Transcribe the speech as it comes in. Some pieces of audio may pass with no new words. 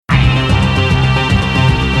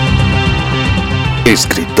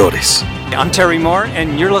Escritores. I'm Terry Moore,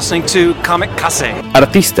 and you're listening to Kamikaze.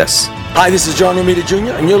 Artistas. Hi, this is John Romita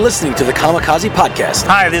Jr., and you're listening to the Kamikaze Podcast.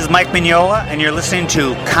 Hi, this is Mike Mignola, and you're listening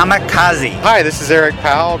to Kamikaze. Hi, this is Eric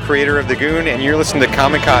Powell, creator of The Goon, and you're listening to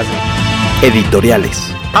Kamikaze. Editoriales.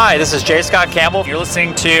 Hi, this is J. Scott Campbell. You're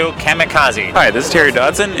listening to Kamikaze. Hi, this is Terry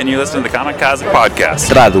Dodson, and you're listening to the Kamikaze Podcast.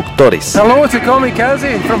 Traductores. Hello, it's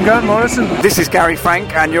Kamikaze from Grant Morrison. This is Gary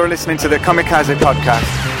Frank, and you're listening to the Kamikaze Podcast.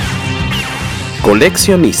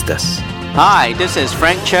 Coleccionistas. Hi, this is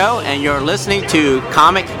Frank Cho, and you're listening to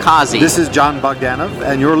Kamikaze. This is John Bogdanov,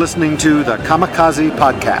 and you're listening to the Kamikaze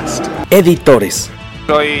Podcast. Editores.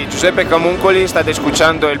 Soy Giuseppe Camuncoli, state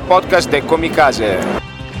escuchando el podcast de Kamikaze.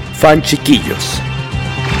 Fan chiquillos.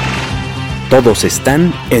 Todos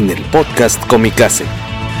están en el podcast Kamikaze.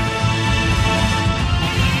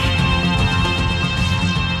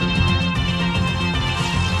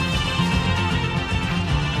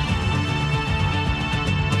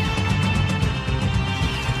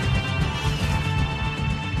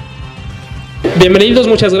 Bienvenidos,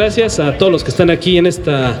 muchas gracias a todos los que están aquí en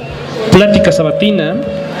esta plática sabatina.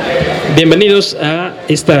 Bienvenidos a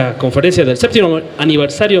esta conferencia del 7º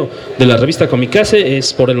aniversario de la revista Kamikaze.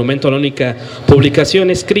 Es por el momento la única publicación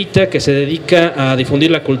escrita que se dedica a difundir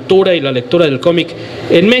la cultura y la lectura del cómic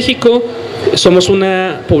en México. Somos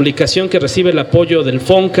una publicación que recibe el apoyo del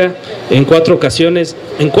FONCA en 4 ocasiones.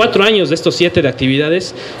 En 4 años de estos 7 de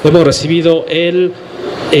actividades hemos recibido el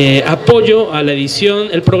apoyo a la edición,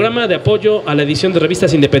 el programa de apoyo a la edición de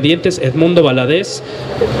revistas independientes Edmundo Valadez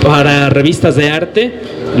para revistas de arte,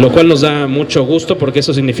 lo cual nos da mucho gusto porque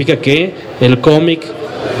eso significa que el cómic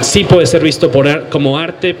sí puede ser visto como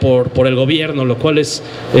arte por el gobierno, lo cual es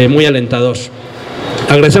muy alentador.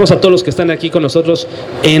 Agradecemos a todos los que están aquí con nosotros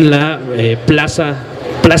en la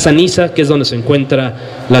Plaza Niza, que es donde se encuentra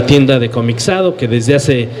la tienda de Comixado, que desde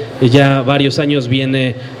hace ya varios años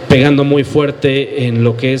viene pegando muy fuerte en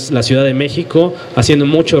lo que es la Ciudad de México, haciendo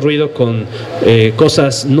mucho ruido con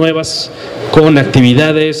cosas nuevas, con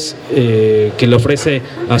actividades que le ofrece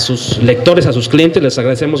a sus lectores, a sus clientes. Les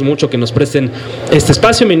agradecemos mucho que nos presten este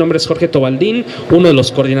espacio. Mi nombre es Jorge Tobaldín, uno de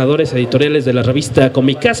los coordinadores editoriales de la revista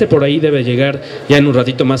Kamikaze. Por ahí debe llegar ya en un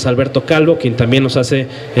ratito más Alberto Calvo, quien también nos hace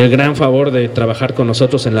el gran favor de trabajar con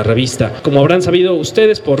nosotros en la revista. Como habrán sabido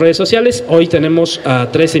ustedes por redes sociales, hoy tenemos a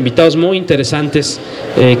 3 invitados muy interesantes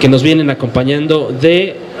que nos vienen acompañando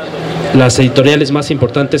de las editoriales más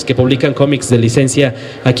importantes que publican cómics de licencia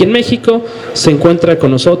aquí en México. Se encuentra con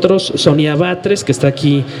nosotros Sonia Batres, que está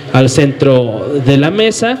aquí al centro de la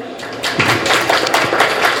mesa,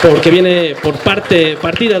 porque viene por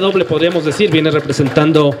partida doble, podríamos decir, viene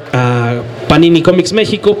representando a Panini Comics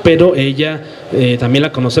México, pero ella también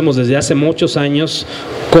la conocemos desde hace muchos años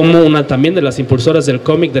como una también de las impulsoras del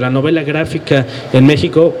cómic, de la novela gráfica en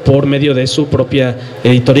México, por medio de su propia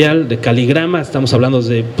editorial de Caligrama. Estamos hablando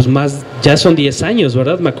de ya son 10 años,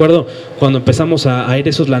 ¿verdad? Me acuerdo cuando empezamos a ir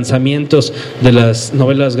esos lanzamientos de las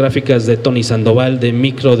novelas gráficas de Tony Sandoval, de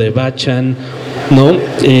Micro, de Bachan, ¿no?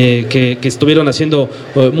 Que estuvieron haciendo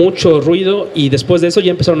mucho ruido, y después de eso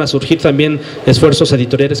ya empezaron a surgir también esfuerzos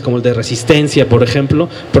editoriales como el de Resistencia, por ejemplo.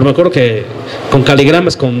 Pero me acuerdo que con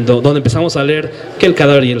Caligramas, donde empezamos a leer que El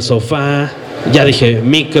cadáver y el sofá, ya dije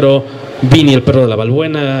Micro, Vini el perro de la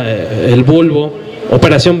Balbuena, El Bulbo,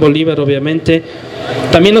 Operación Bolívar, obviamente.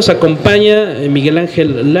 También nos acompaña Miguel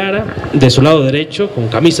Ángel Lara, de su lado derecho, con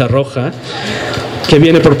camisa roja, que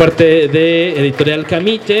viene por parte de Editorial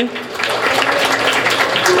Camite.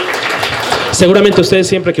 Seguramente ustedes,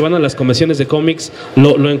 siempre que van a las convenciones de cómics,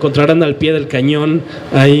 lo encontrarán al pie del cañón,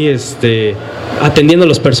 ahí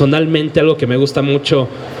atendiéndolos personalmente. Algo que me gusta mucho,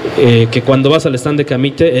 que cuando vas al stand de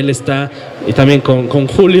Camite, él está, y también con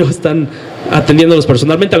Julio, están atendiéndolos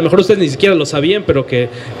personalmente. A lo mejor ustedes ni siquiera lo sabían, pero que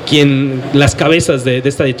las cabezas de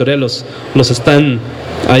esta editorial los están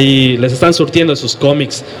ahí, les están surtiendo sus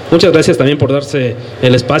cómics. Muchas gracias también por darse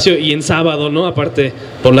el espacio, y en sábado, ¿no? Aparte,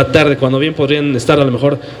 por la tarde, cuando bien podrían estar a lo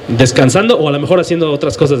mejor descansando o a lo mejor haciendo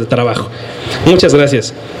otras cosas de trabajo. Muchas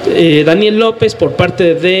gracias. Daniel López, por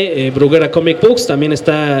parte de Bruguera Comic Books, también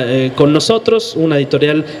está con nosotros, una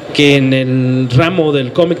editorial que en el ramo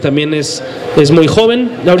del cómic también es muy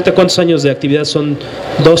joven. Ahorita, ¿cuántos años de actividad son?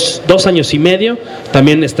 2 años y medio.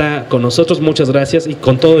 También está con nosotros, muchas gracias. Y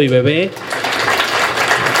con todo y bebé,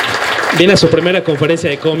 viene a su primera conferencia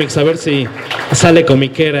de cómics, a ver si sale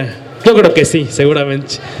comiquera. Yo creo que sí,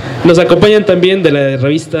 seguramente. Nos acompañan también de la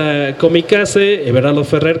revista Comicase, Everardo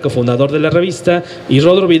Ferrer, cofundador de la revista, y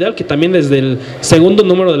Rodro Vidal, que también desde el segundo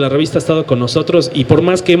número de la revista ha estado con nosotros, y por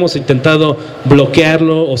más que hemos intentado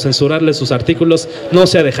bloquearlo o censurarle sus artículos, no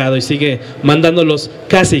se ha dejado y sigue mandándolos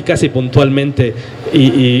casi puntualmente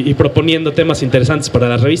y proponiendo temas interesantes para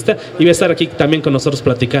la revista, y va a estar aquí también con nosotros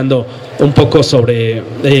platicando un poco sobre,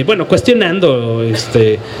 cuestionando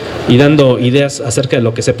y dando ideas acerca de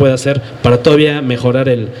lo que se puede hacer para todavía mejorar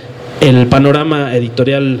el panorama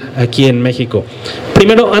editorial aquí en México.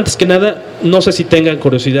 Primero, antes que nada, no sé si tengan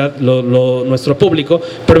curiosidad nuestro público,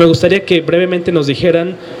 pero me gustaría que brevemente nos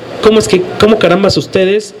dijeran cómo carambas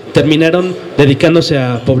ustedes terminaron dedicándose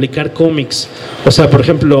a publicar cómics. O sea, por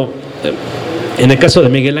ejemplo, en el caso de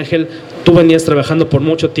Miguel Ángel, tú venías trabajando por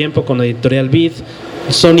mucho tiempo con Editorial Vid.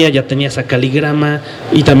 Sonia, ya tenías a Caligrama,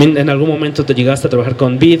 y también en algún momento te llegaste a trabajar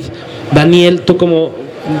con Vid. Daniel, ¿tú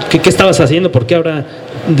qué estabas haciendo? Porque ahora,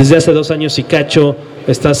 desde hace 2 años y cacho,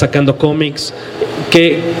 estás sacando cómics.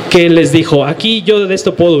 ¿Qué les dijo? Aquí yo de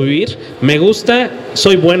esto puedo vivir, me gusta,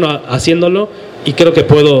 soy bueno haciéndolo y creo que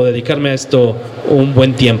puedo dedicarme a esto un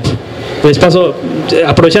buen tiempo. Les paso,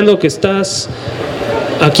 aprovechando que estás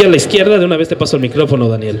aquí a la izquierda, de una vez te paso el micrófono,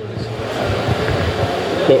 Daniel.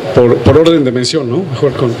 Por orden de mención, ¿no?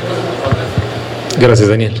 Mejor con... Gracias,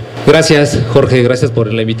 Daniel. Gracias, Jorge, gracias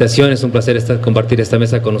por la invitación. Es un placer compartir esta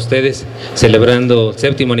mesa con ustedes, celebrando el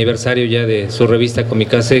 7º aniversario ya de su revista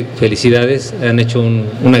Comicase. Felicidades, han hecho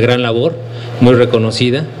una gran labor, muy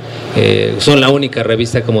reconocida. Son la única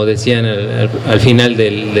revista, como decían al final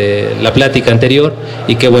de la plática anterior,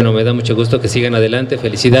 y que bueno, me da mucho gusto que sigan adelante.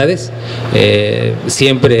 Felicidades,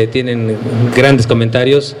 siempre tienen grandes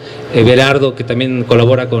comentarios. Everardo, que también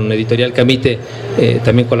colabora con Editorial Camite,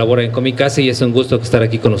 también colabora en Comicase, y es un gusto estar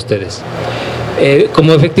aquí con ustedes.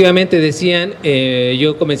 Como efectivamente decían,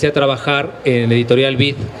 yo comencé a trabajar en Editorial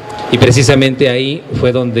Vid, y precisamente ahí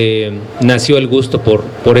fue donde nació el gusto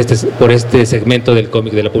por este segmento del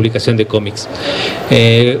cómic, de la publicación de cómics.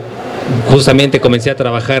 Justamente comencé a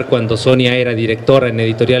trabajar cuando Sonia era directora en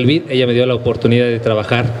Editorial Vid. Ella me dio la oportunidad de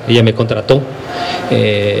trabajar, ella me contrató.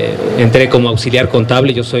 Entré como auxiliar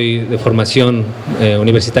contable, yo soy de formación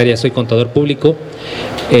universitaria, soy contador público.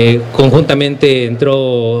 Conjuntamente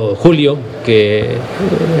entró Julio, que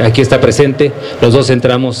aquí está presente. Los dos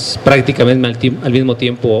entramos prácticamente al mismo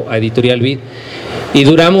tiempo a Editorial Vid, y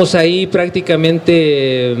duramos ahí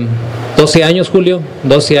prácticamente 12 años, Julio,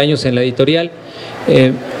 12 años en la editorial.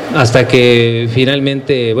 Hasta que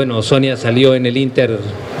finalmente, Sonia salió en el Inter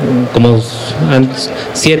como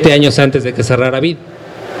 7 años antes de que cerrara Vid,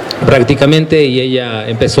 prácticamente, y ella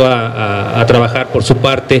empezó a trabajar por su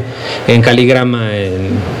parte en Caligrama,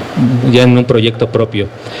 ya en un proyecto propio.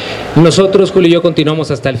 Nosotros, Julio y yo,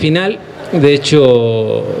 continuamos hasta el final. De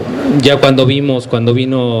hecho, ya cuando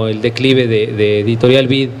vino el declive de Editorial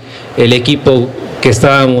Vid, el equipo que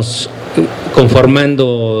estábamos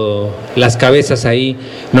conformando las cabezas ahí,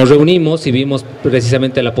 nos reunimos y vimos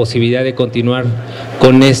precisamente la posibilidad de continuar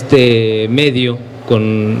con este medio,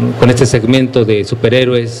 con este segmento de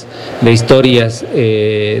superhéroes, de historias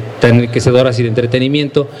tan enriquecedoras y de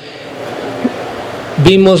entretenimiento.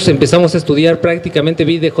 Empezamos a estudiar, prácticamente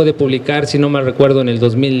Vid dejó de publicar, si no mal recuerdo, en el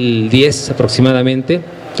 2010 aproximadamente,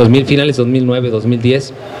 finales 2009,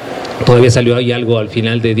 2010. Todavía salió ahí algo al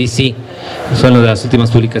final de DC, son una de las últimas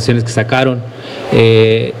publicaciones que sacaron.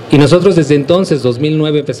 Y nosotros desde entonces,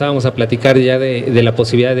 2009, empezábamos a platicar ya de la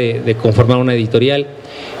posibilidad de conformar una editorial.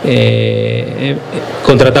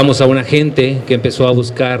 Contratamos a un agente que empezó a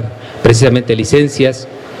buscar precisamente licencias.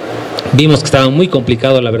 Vimos que estaba muy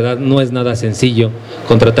complicado, la verdad, no es nada sencillo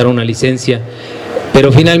contratar una licencia.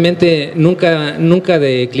 Pero finalmente nunca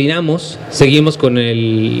declinamos, seguimos con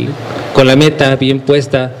la meta bien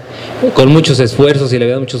puesta, con muchos esfuerzos y la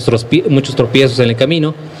verdad muchos tropiezos en el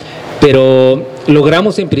camino, pero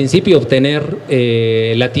logramos en principio obtener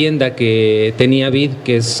la tienda que tenía Vid,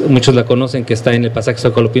 muchos la conocen, que está en el pasaje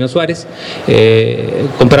Zócalo Pino Suárez.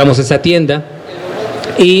 Compramos esa tienda.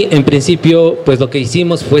 Y en principio, pues lo que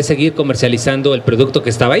hicimos fue seguir comercializando el producto que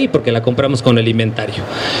estaba ahí, porque la compramos con el inventario.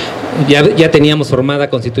 Ya teníamos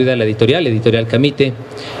constituida la Editorial Camite,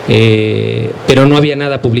 pero no había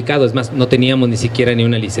nada publicado, es más, no teníamos ni siquiera ni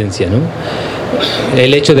una licencia, ¿no?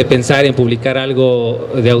 el hecho de pensar en publicar algo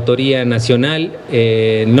de autoría nacional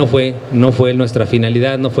no fue nuestra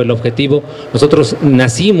finalidad, no fue el objetivo. Nosotros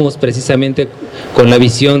nacimos precisamente con la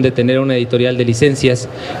visión de tener una editorial de licencias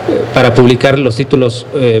para publicar los títulos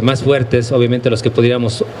más fuertes, obviamente a los que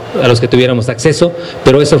tuviéramos acceso,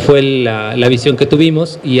 pero eso fue la visión que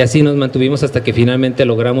tuvimos, y así nos mantuvimos hasta que finalmente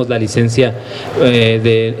logramos la licencia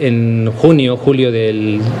en julio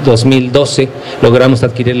del 2012, logramos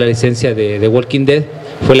adquirir la licencia de Walking Dead.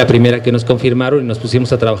 Fue la primera que nos confirmaron y nos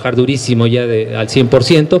pusimos a trabajar durísimo ya al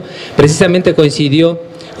 100%. Precisamente coincidió,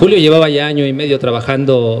 Julio llevaba ya año y medio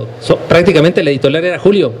trabajando, prácticamente la editorial era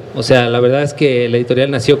Julio, o sea, la verdad es que la editorial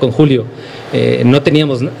nació con Julio, no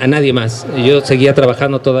teníamos a nadie más. Yo seguía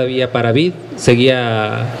trabajando todavía para Vid,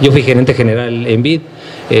 yo fui gerente general en Vid,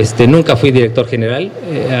 nunca fui director general,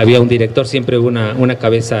 había un director, siempre hubo una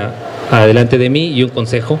cabeza adelante de mí y un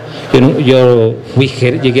consejo. Yo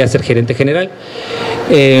llegué a ser gerente general.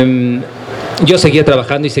 Yo seguía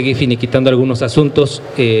trabajando y seguí finiquitando algunos asuntos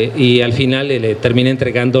y al final le terminé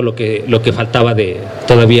entregando lo que faltaba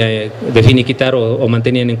todavía de finiquitar o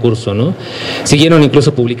mantenían en curso, ¿no? Siguieron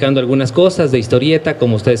incluso publicando algunas cosas de historieta,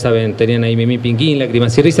 como ustedes saben, tenían ahí Mimi Pinguín,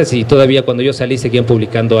 Lágrimas y Risas, y todavía cuando yo salí seguían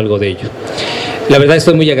publicando algo de ello. La verdad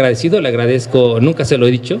estoy muy agradecido, le agradezco, nunca se lo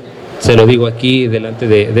he dicho, se lo digo aquí delante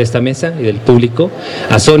de esta mesa y del público,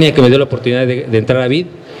 a Sonia, que me dio la oportunidad de entrar a Vid,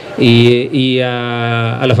 y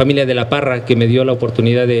a la familia de La Parra, que me dio la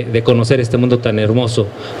oportunidad de conocer este mundo tan hermoso,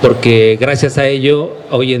 porque gracias a ello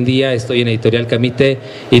hoy en día estoy en Editorial Camite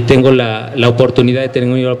y tengo la oportunidad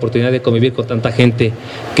de convivir con tanta gente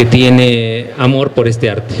que tiene amor por este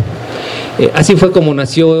arte. Así fue como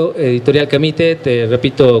nació Editorial Camite. Te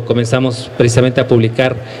repito, comenzamos precisamente a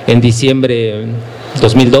publicar en diciembre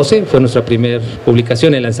 2012, fue nuestra primera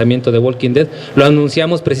publicación, el lanzamiento de Walking Dead. Lo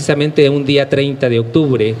anunciamos precisamente un día 30 de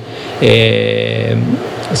octubre,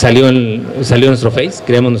 salió nuestro Face,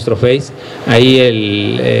 creamos nuestro Face, ahí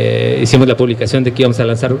hicimos la publicación de que íbamos a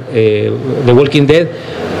lanzar The Walking Dead.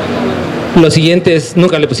 Los siguientes,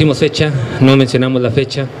 nunca le pusimos fecha, no mencionamos la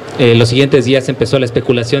fecha. Los siguientes días empezó la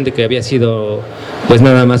especulación de que había sido pues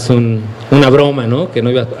nada más una broma, ¿no? Que no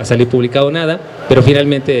iba a salir publicado nada, pero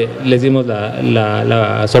finalmente les dimos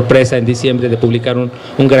la sorpresa en diciembre de publicar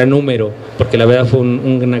un gran número, porque la verdad fue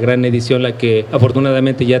una gran edición, la que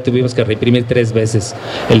afortunadamente ya tuvimos que reimprimir 3 veces,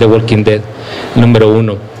 el de Walking Dead, número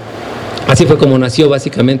 1. Así fue como nació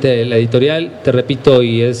básicamente la editorial, te repito,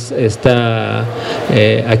 y está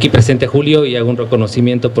aquí presente Julio, y hago un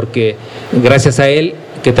reconocimiento porque gracias a él,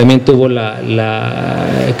 que también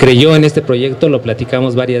creyó en este proyecto, lo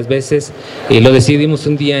platicamos varias veces y lo decidimos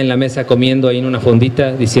un día en la mesa comiendo ahí en una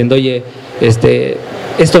fondita, diciendo, oye,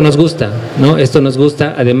 esto nos gusta, ¿no? Esto nos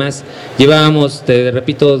gusta. Además, llevábamos, te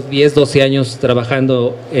repito, 10, 12 años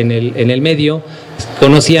trabajando en el medio,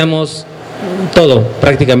 conocíamos todo,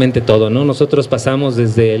 prácticamente todo, ¿no? Nosotros pasamos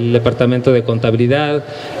desde el departamento de contabilidad,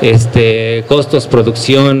 costos,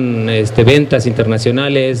 producción, ventas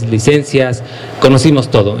internacionales, licencias, conocimos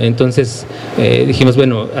todo. Entonces dijimos,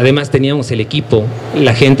 bueno, además teníamos el equipo,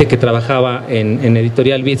 la gente que trabajaba en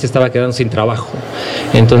Editorial Vid se estaba quedando sin trabajo.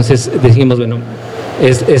 Entonces dijimos, bueno,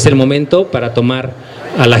 es el momento para tomar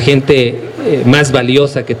a la gente más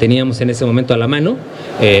valiosa que teníamos en ese momento a la mano.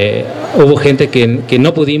 Hubo gente que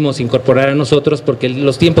no pudimos incorporar a nosotros porque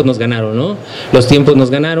los tiempos nos ganaron, ¿no? Los tiempos nos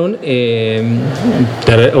ganaron.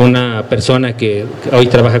 Una persona que hoy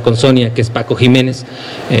trabaja con Sonia, que es Paco Jiménez,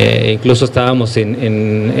 incluso estábamos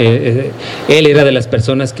él era de las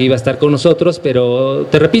personas que iba a estar con nosotros, pero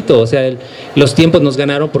te repito, o sea, los tiempos nos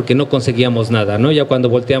ganaron porque no conseguíamos nada, ¿no? Ya cuando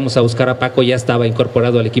volteamos a buscar a Paco ya estaba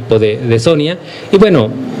incorporado al equipo de Sonia, y bueno,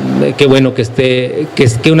 qué bueno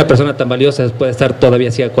que una persona tan valiosa pueda estar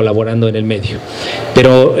todavía siga colaborando en el medio.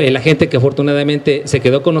 Pero la gente que afortunadamente se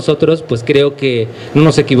quedó con nosotros, pues creo que no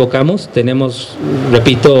nos equivocamos. Tenemos,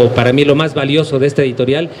 repito, para mí lo más valioso de esta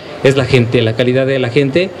editorial es la gente, la calidad de la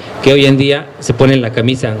gente, que hoy en día se ponen la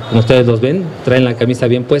camisa, como ustedes los ven, traen la camisa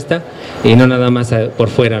bien puesta y no nada más por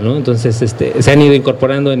fuera, ¿no? Entonces se han ido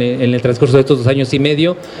incorporando en el transcurso de estos 2 años y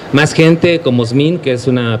medio más gente, como Smin, que es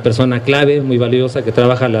una persona clave, muy valiosa, que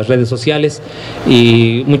trabaja en las redes sociales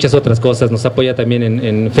y muchas otras cosas. Nos apoya también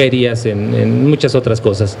en ferias, en muchas otras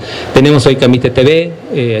cosas. Tenemos hoy Camite TV,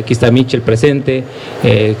 aquí está Michel presente,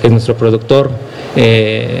 que es nuestro productor,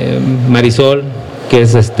 Marisol, que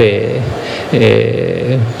es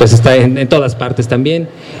pues está en todas partes también.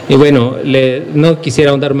 Y bueno, no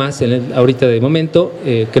quisiera ahondar más ahorita de momento,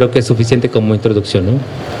 creo que es suficiente como introducción, ¿no?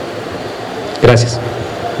 Gracias.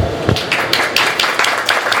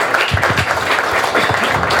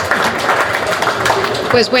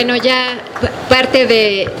 Pues bueno, ya parte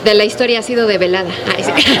de la historia ha sido develada. Ay,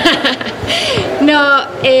 sí. No,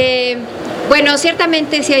 bueno,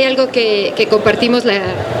 ciertamente si hay algo que compartimos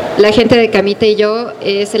la gente de Camite y yo,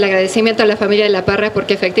 es el agradecimiento a la familia de La Parra,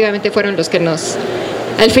 porque efectivamente fueron los que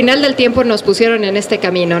al final del tiempo nos pusieron en este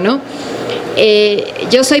camino, ¿no?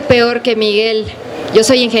 Yo soy peor que Miguel, yo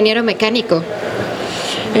soy ingeniero mecánico.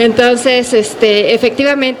 Entonces,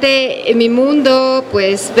 efectivamente, mi mundo,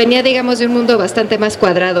 pues, venía, digamos, de un mundo bastante más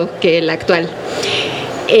cuadrado que el actual.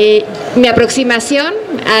 Mi aproximación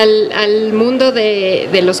al mundo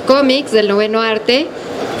de los cómics, del noveno arte,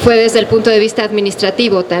 fue desde el punto de vista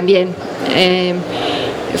administrativo también.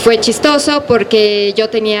 Fue chistoso porque yo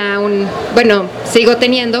tenía sigo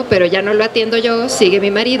teniendo, pero ya no lo atiendo yo, sigue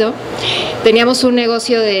mi marido. Teníamos un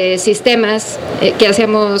negocio de sistemas, que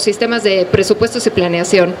hacíamos sistemas de presupuestos y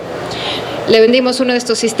planeación. Le vendimos uno de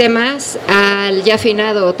estos sistemas al ya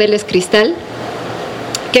finado Hoteles Cristal,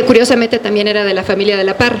 que curiosamente también era de la familia de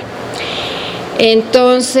La Parra.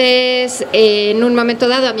 Entonces, en un momento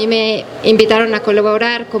dado, a mí me invitaron a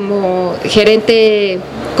colaborar como gerente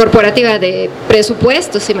corporativa de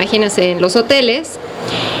presupuestos, imagínense, en los hoteles.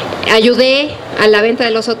 Ayudé a la venta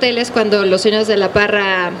de los hoteles cuando los señores de La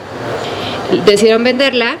Parra decidieron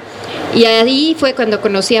venderla, y ahí fue cuando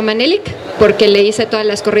conocí a Manelik, porque le hice todas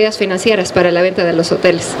las corridas financieras para la venta de los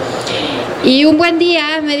hoteles. Y un buen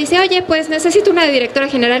día me dice, oye, pues necesito una directora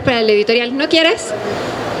general para el editorial, ¿no quieres?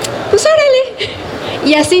 Pues órale.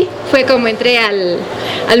 Y así fue como entré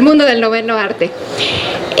al mundo del noveno arte.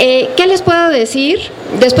 ¿Qué les puedo decir?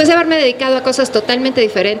 Después de haberme dedicado a cosas totalmente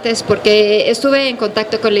diferentes, porque estuve en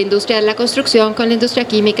contacto con la industria de la construcción, con la industria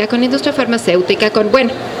química, con la industria farmacéutica, con,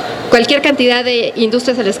 cualquier cantidad de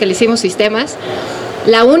industrias a las que le hicimos sistemas,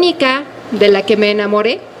 la única de la que me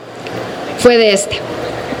enamoré fue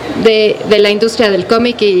de la industria del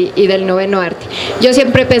cómic y del noveno arte. Yo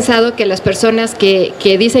siempre he pensado que las personas que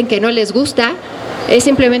dicen que no les gusta es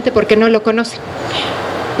simplemente porque no lo conocen,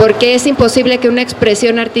 porque es imposible que una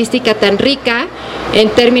expresión artística tan rica en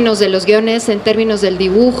términos de los guiones, en términos del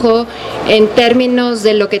dibujo, en términos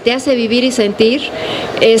de lo que te hace vivir y sentir,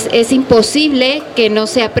 es imposible que no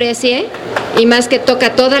se aprecie, y más que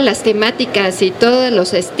toca todas las temáticas y todos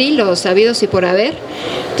los estilos habidos y por haber.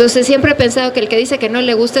 Entonces siempre he pensado que el que dice que no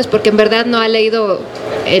le gusta es porque en verdad no ha leído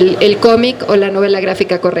el cómic o la novela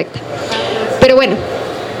gráfica correcta. Pero bueno,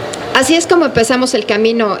 así es como empezamos el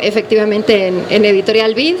camino efectivamente en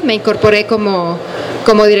Editorial Vid. Me incorporé como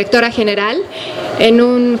directora general en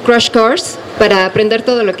un crash course para aprender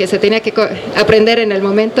todo lo que se tenía que aprender en el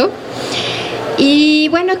momento. Y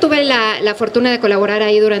bueno, tuve la fortuna de colaborar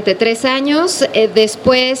ahí durante 3 años.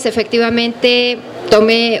 Después, efectivamente,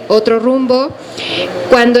 tomé otro rumbo.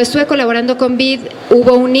 Cuando estuve colaborando con Vid,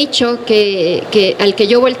 hubo un nicho al que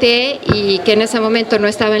yo volteé y que en ese momento no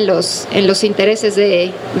estaba en los intereses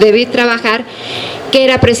de Vid trabajar, que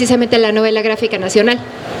era precisamente la novela gráfica nacional.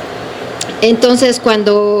 Entonces,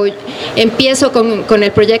 cuando empiezo con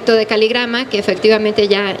el proyecto de Caligrama, que efectivamente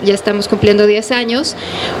ya estamos cumpliendo 10 años,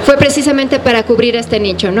 fue precisamente para cubrir este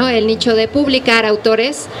nicho, ¿no? El nicho de publicar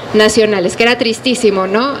autores nacionales, que era tristísimo,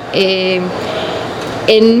 ¿no?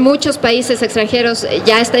 En muchos países extranjeros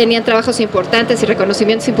ya tenían trabajos importantes y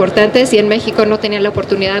reconocimientos importantes, y en México no tenían la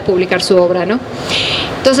oportunidad de publicar su obra, ¿no?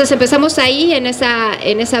 Entonces empezamos ahí en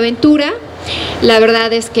esa aventura. La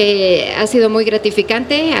verdad es que ha sido muy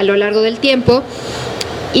gratificante a lo largo del tiempo.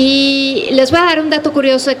 Y les voy a dar un dato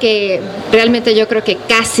curioso que realmente yo creo que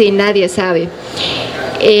casi nadie sabe.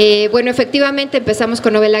 Bueno, efectivamente empezamos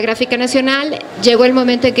con novela gráfica nacional. Llegó el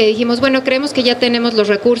momento en que dijimos, bueno, creemos que ya tenemos los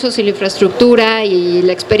recursos y la infraestructura y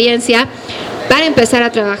la experiencia para empezar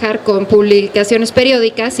a trabajar con publicaciones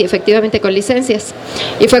periódicas y efectivamente con licencias.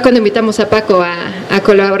 Y fue cuando invitamos a Paco a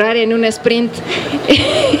colaborar en un sprint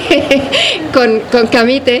con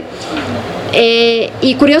Camite.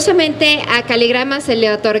 Y curiosamente a Caligrama se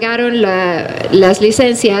le otorgaron las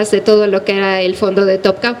licencias de todo lo que era el fondo de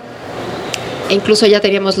Top Cow. Incluso ya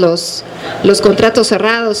teníamos los contratos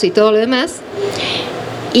cerrados y todo lo demás.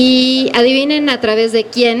 Y adivinen a través de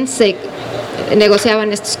quién se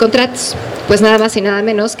negociaban estos contratos. Pues nada más y nada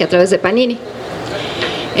menos que a través de Panini.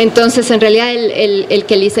 Entonces, en realidad, el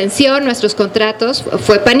que licenció nuestros contratos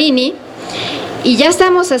fue Panini. Y ya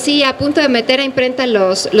estamos así a punto de meter a imprenta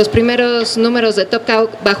los primeros números de Top Cow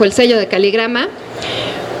bajo el sello de Caligrama.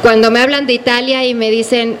 Cuando me hablan de Italia y me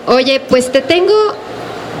dicen, oye, pues te tengo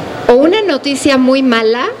o una noticia muy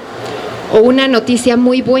mala o una noticia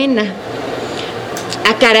muy buena.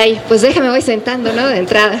 Ah, caray, pues déjame voy sentando, ¿no? De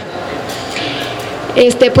entrada.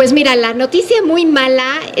 Pues mira, la noticia muy mala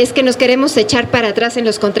es que nos queremos echar para atrás en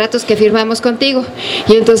los contratos que firmamos contigo.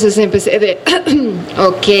 Y entonces empecé de,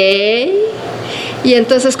 ok. Y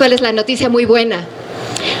entonces, ¿cuál es la noticia muy buena?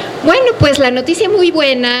 Bueno, pues la noticia muy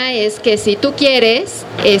buena es que si tú quieres,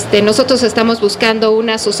 nosotros estamos buscando un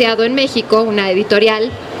asociado en México, una editorial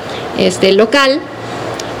local,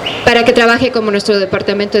 para que trabaje como nuestro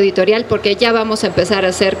departamento editorial, porque ya vamos a empezar a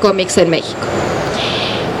hacer cómics en México.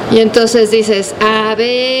 Y entonces dices, a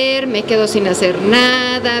ver, me quedo sin hacer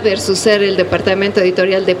nada versus ser el departamento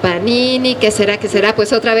editorial de Panini, ¿qué será?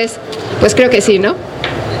 Pues otra vez, pues creo que sí, ¿no?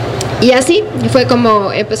 Y así fue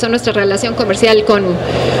como empezó nuestra relación comercial con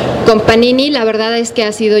Panini. La verdad es que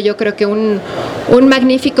ha sido, yo creo que un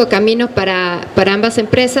magnífico camino para ambas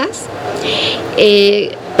empresas.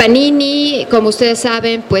 Panini, como ustedes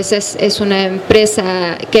saben, pues es una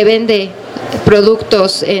empresa que vende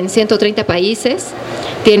productos en 130 países,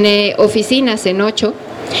 tiene oficinas en 8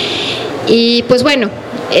 y pues bueno,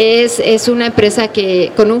 es una empresa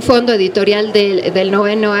que con un fondo editorial del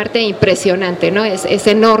noveno arte impresionante, ¿no? Es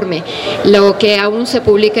enorme. Lo que aún se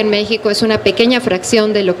publica en México es una pequeña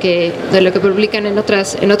fracción de lo que publican en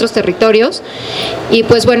otros territorios y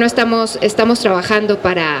pues bueno, estamos trabajando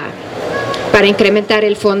para incrementar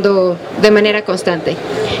el fondo de manera constante.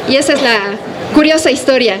 Y esa es la curiosa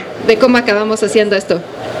historia de cómo acabamos haciendo esto.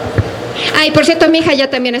 Y por cierto, mi hija ya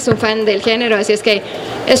también es un fan del género, así es que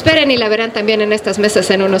esperen y la verán también en estas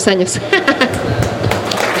mesas en unos años.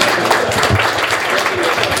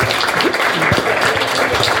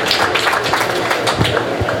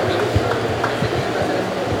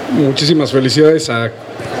 Muchísimas felicidades a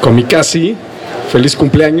Comicasi, feliz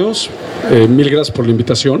cumpleaños, mil gracias por la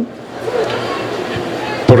invitación.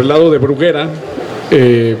 Por el lado de Bruguera,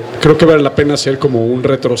 creo que vale la pena hacer como un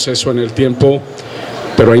retroceso en el tiempo,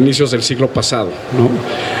 pero a inicios del siglo pasado, ¿no?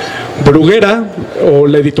 Bruguera, o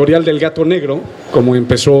la editorial del Gato Negro, como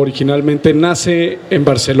empezó originalmente, nace en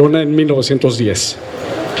Barcelona en 1910.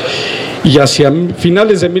 Y hacia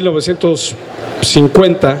finales de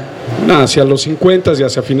 1950, hacia los 50 y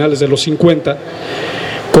hacia finales de los 50,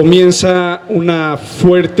 comienza una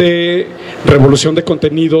fuerte revolución de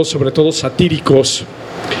contenidos, sobre todo satíricos,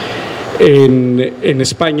 en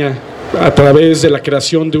España, a través de la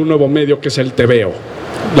creación de un nuevo medio que es el TVO,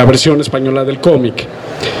 la versión española del cómic.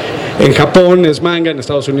 En Japón es manga, en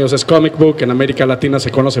Estados Unidos es comic book, en América Latina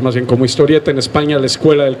se conoce más bien como historieta, en España la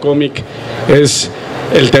escuela del cómic es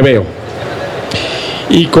el TVO.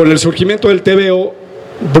 Y con el surgimiento del TVO,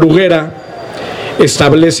 Bruguera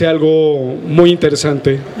establece algo muy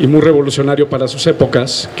interesante y muy revolucionario para sus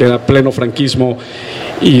épocas, que era pleno franquismo,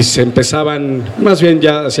 y se empezaban, más bien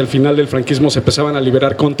ya hacia el final del franquismo, se empezaban a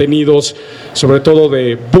liberar contenidos, sobre todo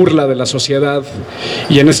de burla de la sociedad,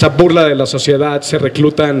 y en esta burla de la sociedad se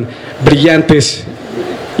reclutan brillantes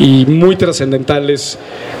y muy trascendentales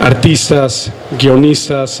artistas,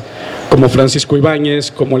 guionistas, como Francisco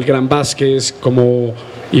Ibáñez, como el Gran Vázquez, como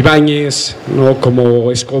Ibáñez, ¿no?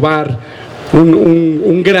 Como Escobar,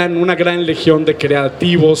 una gran legión de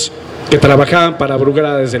creativos que trabajaban para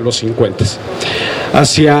Bruguera desde los 50.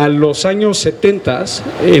 Hacia los años 70,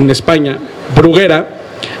 en España, Bruguera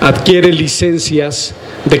adquiere licencias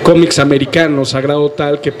de cómics americanos a grado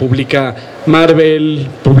tal que publica Marvel,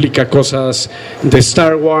 publica cosas de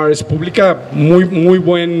Star Wars, publica muy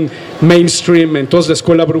buen mainstream. Entonces la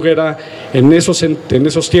escuela Bruguera en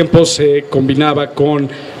esos tiempos se combinaba con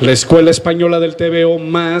la escuela española del TVO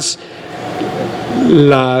más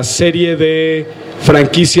la serie de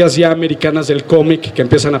franquicias ya americanas del cómic que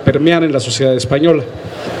empiezan a permear en la sociedad española.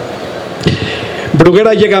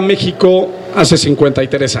 Bruguera llega a México hace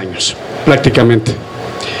 53 años, prácticamente.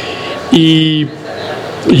 Y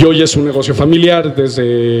hoy es un negocio familiar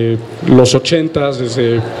desde los 80s,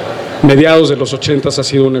 desde mediados de los 80s ha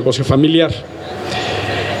sido un negocio familiar.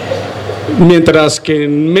 Mientras que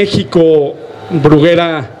en México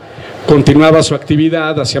Bruguera continuaba su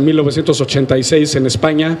actividad, hacia 1986 en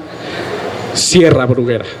España cierra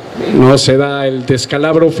Bruguera, ¿no? Se da el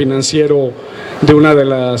descalabro financiero de una de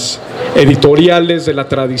las editoriales de la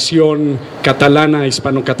tradición catalana,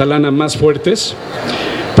 hispano-catalana más fuertes.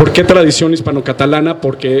 ¿Por qué tradición hispano-catalana?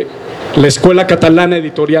 Porque la escuela catalana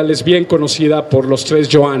editorial es bien conocida por los tres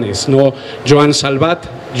Joanes, ¿no? Joan Salvat,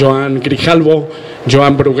 Joan Grijalvo,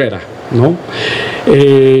 Joan Bruguera, ¿no?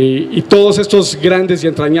 Y todos estos grandes y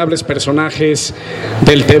entrañables personajes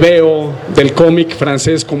del TVO, del cómic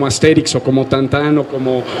francés, como Asterix o como Tintin o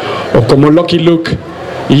como Lucky Luke,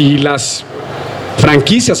 y las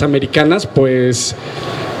franquicias americanas, pues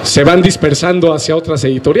se van dispersando hacia otras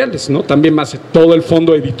editoriales, ¿no? También más todo el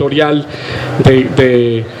fondo editorial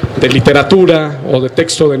de literatura o de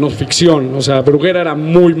texto de no ficción. O sea, Bruguera era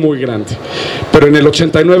muy, muy grande. Pero en el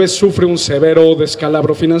 89 sufre un severo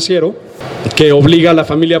descalabro financiero que obliga a la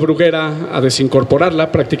familia Bruguera a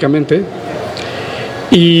desincorporarla prácticamente,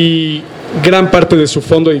 y gran parte de su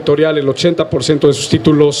fondo editorial, el 80% de sus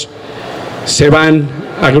títulos, se van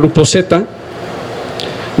a Grupo Z.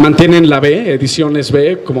 Mantienen la B, Ediciones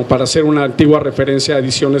B, como para hacer una antigua referencia a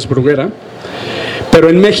Ediciones Bruguera, pero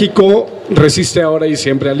en México resiste ahora y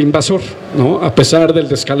siempre al invasor, ¿no? A pesar del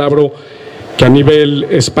descalabro que a nivel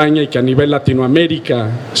España y que a nivel Latinoamérica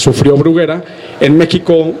sufrió Bruguera, en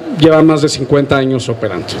México lleva más de 50 años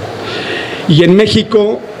operando. Y en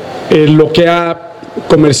México lo que ha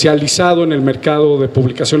comercializado en el mercado de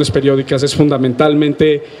publicaciones periódicas es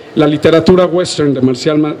fundamentalmente la literatura western de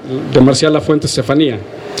Marcial Lafuente Estefanía,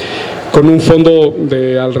 con un fondo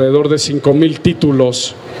de alrededor de 5,000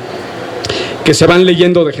 títulos que se van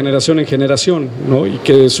leyendo de generación en generación, ¿no? Y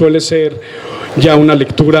que suele ser ya una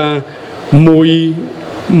lectura muy,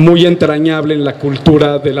 muy entrañable en la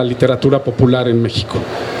cultura de la literatura popular en México.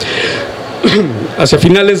 Hacia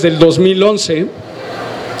finales del 2011,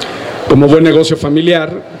 como buen negocio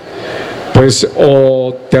familiar, pues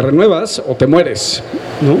o te renuevas o te mueres,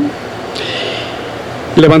 ¿no?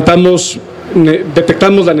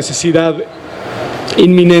 Detectamos la necesidad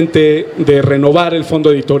inminente de renovar el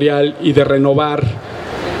fondo editorial y de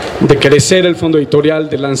crecer el fondo editorial,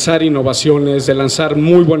 de lanzar innovaciones, de lanzar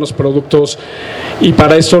muy buenos productos, y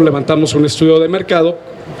para eso levantamos un estudio de mercado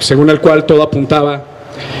según el cual todo apuntaba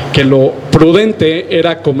que lo prudente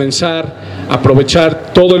era comenzar a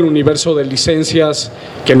aprovechar todo el universo de licencias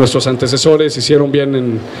que nuestros antecesores hicieron bien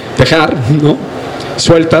en dejar, ¿no?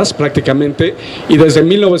 Sueltas prácticamente, y desde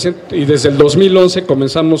el 2011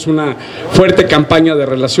 comenzamos una fuerte campaña de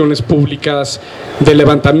relaciones públicas, de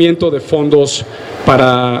levantamiento de fondos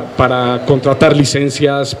para contratar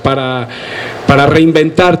licencias, para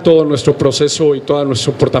reinventar todo nuestro proceso y todo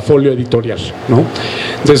nuestro portafolio editorial, ¿no?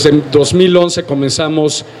 Desde el 2011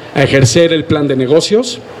 comenzamos a ejercer el plan de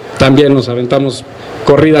negocios, también nos aventamos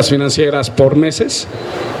corridas financieras por meses.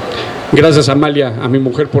 Gracias a Amalia, a mi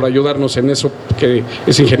mujer, por ayudarnos en eso, que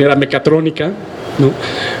es ingeniera mecatrónica, ¿no?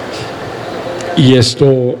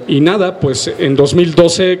 Y nada, pues en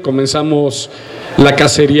 2012 comenzamos la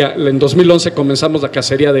cacería, en 2011 comenzamos la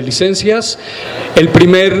cacería de licencias. El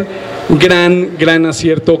primer gran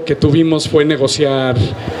acierto que tuvimos fue negociar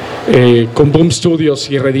con Boom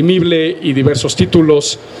Studios y Redimible y diversos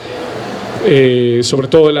títulos, sobre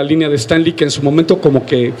todo de la línea de Stanley, que en su momento como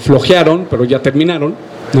que flojearon, pero ya terminaron,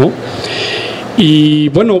 ¿no? Y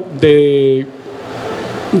bueno, de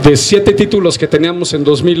 7 títulos que teníamos en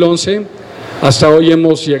 2011, hasta hoy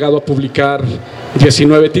hemos llegado a publicar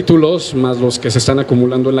 19 títulos, más los que se están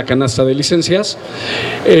acumulando en la canasta de licencias.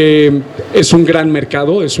 Es un gran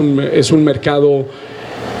mercado, es un mercado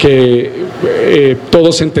que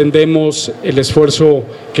todos entendemos el esfuerzo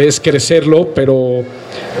que es crecerlo, pero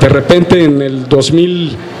de repente en el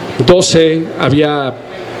 2012 había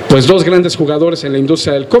pues 2 grandes jugadores en la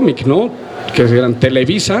industria del cómic, ¿no? Que eran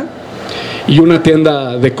Televisa y una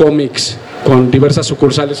tienda de cómics con diversas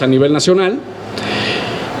sucursales a nivel nacional,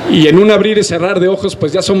 y en un abrir y cerrar de ojos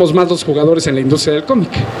pues ya somos más los jugadores en la industria del cómic,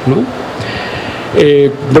 ¿no?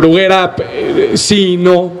 Bruguera, sí y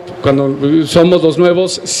no. Cuando somos los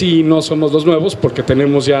nuevos, sí y no somos los nuevos, porque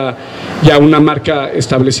tenemos ya una marca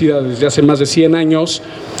establecida desde hace más de 100 años,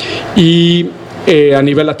 y a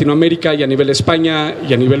nivel Latinoamérica y a nivel España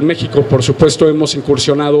y a nivel México, por supuesto, hemos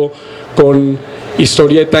incursionado con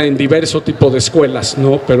historieta en diverso tipo de escuelas,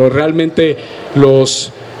 ¿no? Pero realmente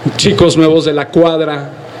los chicos nuevos de la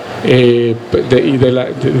cuadra y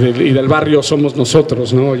del barrio somos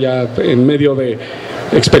nosotros, ¿no? Ya en medio de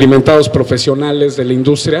experimentados profesionales de la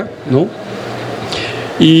industria, ¿no?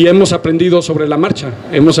 Y hemos aprendido sobre la marcha,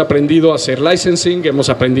 hemos aprendido a hacer licensing, hemos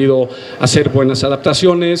aprendido a hacer buenas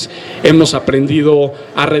adaptaciones, hemos aprendido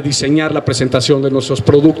a rediseñar la presentación de nuestros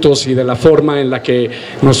productos y de la forma en la que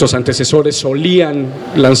nuestros antecesores solían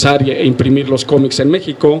lanzar e imprimir los cómics en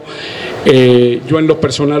México. Yo en lo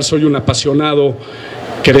personal soy un apasionado.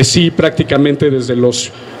 Crecí prácticamente desde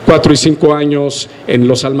los 4 y 5 años en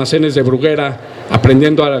los almacenes de Bruguera,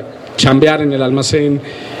 aprendiendo a chambear en el almacén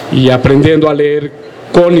y aprendiendo a leer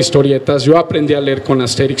con historietas, yo aprendí a leer con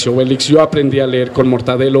Asterix y Obelix, yo aprendí a leer con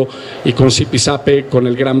Mortadelo y con Zipizape, con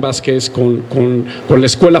el Gran Vázquez, con la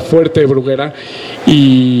escuela fuerte de Bruguera,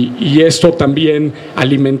 y esto también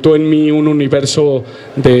alimentó en mí un universo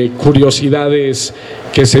de curiosidades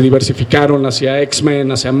que se diversificaron hacia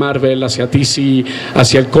X-Men, hacia Marvel, hacia DC,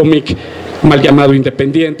 hacia el cómic mal llamado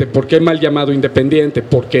independiente. ¿Por qué mal llamado independiente?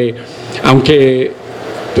 Porque aunque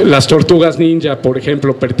las Tortugas Ninja, por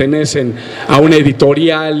ejemplo, pertenecen a una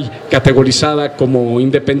editorial categorizada como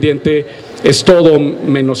independiente, es todo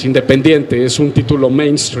menos independiente, es un título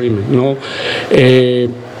mainstream, ¿no?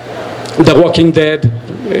 The Walking Dead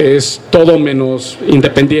es todo menos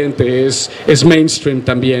independiente, es mainstream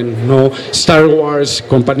también, ¿no? Star Wars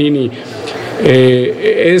con Panini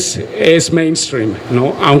es mainstream,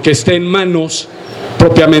 ¿no? Aunque esté en manos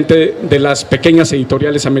propiamente de las pequeñas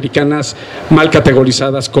editoriales americanas mal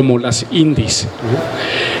categorizadas como las indies,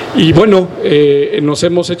 ¿no? Y bueno, nos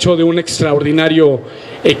hemos hecho de un extraordinario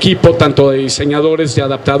equipo, tanto de diseñadores, de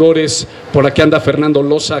adaptadores. Por aquí anda Fernando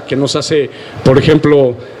Loza, que nos hace, por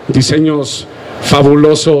ejemplo, diseños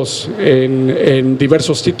fabulosos en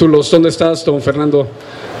diversos títulos. ¿Dónde estás, don Fernando?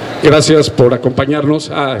 Gracias por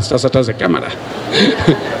acompañarnos. Estás atrás de cámara.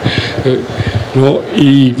 ¿No?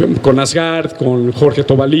 Y con Asgard, con Jorge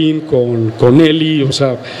Tobalín, con Eli, o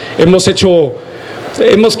sea,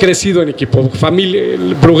 hemos crecido en equipo.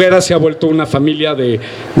 Bruguera se ha vuelto una familia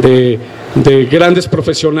de grandes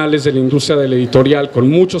profesionales de la industria de la editorial, con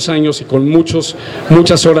muchos años y con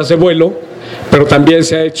muchas horas de vuelo, pero también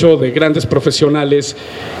se ha hecho de grandes profesionales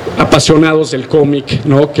apasionados del cómic,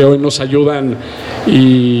 ¿no? Que hoy nos ayudan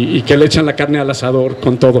y que le echan la carne al asador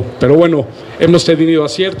con todo. Pero bueno, hemos tenido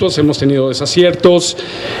aciertos, hemos tenido desaciertos.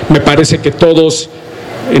 Me parece que todos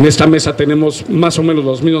en esta mesa tenemos más o menos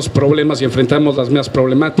los mismos problemas y enfrentamos las mismas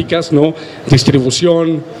problemáticas, ¿no?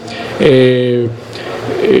 Distribución,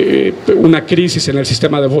 una crisis en el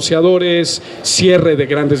sistema de voceadores, cierre de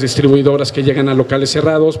grandes distribuidoras que llegan a locales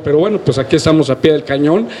cerrados, pero bueno, pues aquí estamos a pie del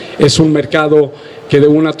cañón. Es un mercado que de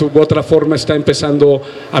una u otra forma está empezando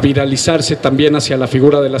a viralizarse también hacia la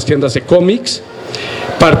figura de las tiendas de cómics.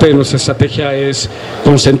 Parte de nuestra estrategia es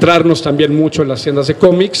concentrarnos también mucho en las tiendas de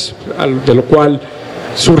cómics, de lo cual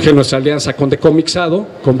surge nuestra alianza con Decomixado,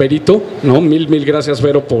 con Verito, ¿no? Mil gracias,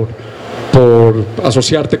 Vero, por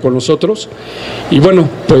asociarte con nosotros. Y bueno,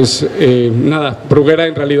 pues nada, Bruguera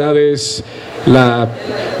en realidad es la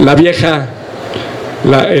vieja,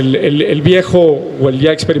 el viejo o el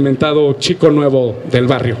ya experimentado chico nuevo del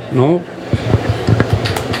barrio, ¿no?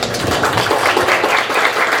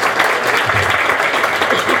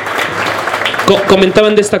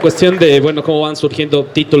 Comentaban de esta cuestión de, bueno, cómo van surgiendo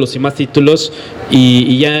títulos y más títulos,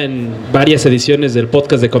 y ya en varias ediciones del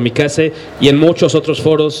podcast de Comicase y en muchos otros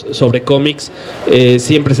foros sobre cómics,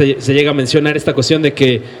 siempre se llega a mencionar esta cuestión de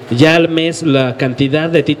que ya al mes la cantidad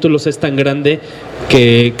de títulos es tan grande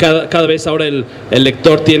que cada vez ahora el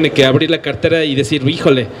lector tiene que abrir la cartera y decir,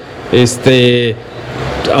 híjole,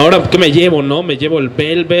 ahora ¿qué me llevo? ¿No? ¿Me llevo el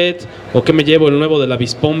Velvet? ¿O qué me llevo el nuevo del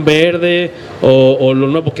Avispón Verde? ¿O lo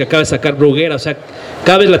nuevo que acaba de sacar Bruguera? O sea,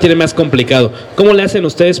 cada vez la tiene más complicado. ¿Cómo le hacen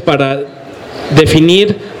ustedes para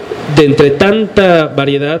definir de entre tanta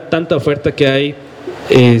variedad, tanta oferta que hay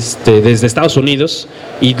desde Estados Unidos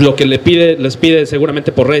y lo que les pide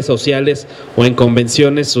seguramente por redes sociales o en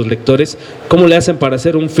convenciones sus lectores? ¿Cómo le hacen para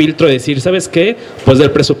hacer un filtro y decir, ¿sabes qué? Pues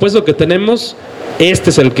del presupuesto que tenemos, este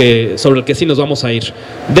es sobre el que sí nos vamos a ir?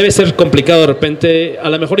 Debe ser complicado de repente. A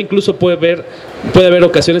lo mejor incluso puede haber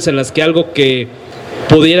ocasiones en las que algo que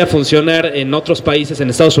pudiera funcionar en otros países, en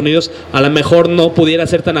Estados Unidos, a lo mejor no pudiera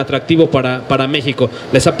ser tan atractivo para México.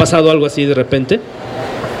 ¿Les ha pasado algo así de repente?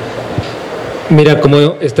 Mira,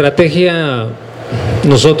 como estrategia,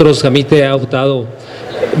 nosotros, Jamite ha optado,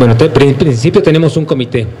 bueno, en principio tenemos un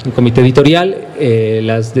comité editorial.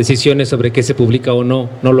 Las decisiones sobre qué se publica o no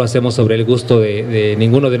lo hacemos sobre el gusto de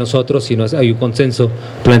ninguno de nosotros, sino hay un consenso,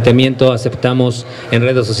 planteamiento, aceptamos en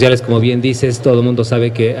redes sociales, como bien dices, todo el mundo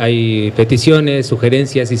sabe que hay peticiones,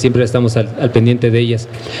 sugerencias y siempre estamos al pendiente de ellas.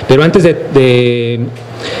 Pero antes de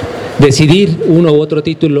decidir uno u otro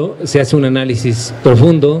título, se hace un análisis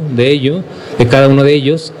profundo de ello, de cada uno de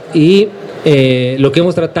ellos, y lo que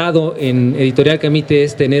hemos tratado en Editorial Camite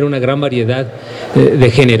es tener una gran variedad de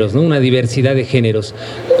géneros, ¿no? Una diversidad de géneros.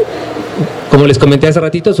 Como les comenté hace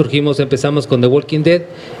ratito, empezamos con The Walking Dead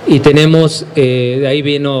y tenemos, de ahí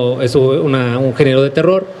vino un género de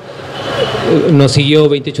terror. Nos siguió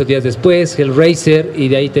 28 días después Hellraiser, y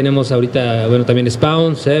de ahí tenemos ahorita, bueno, también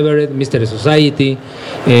Spawn, Severed, Mystery Society,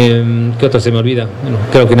 ¿qué otro se me olvida? Bueno,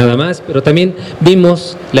 creo que nada más, pero también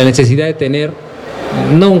vimos la necesidad de tener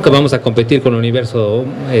nunca vamos a competir con el universo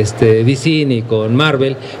DC ni con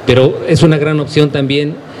Marvel, pero es una gran opción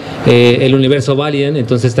también el universo Valiant.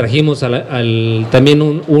 Entonces trajimos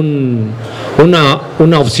también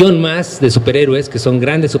una opción más de superhéroes, que son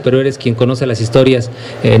grandes superhéroes. Quien conoce las historias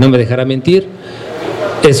no me dejará mentir.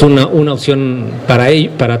 Es una opción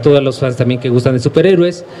para todos los fans también que gustan de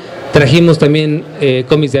superhéroes. Trajimos también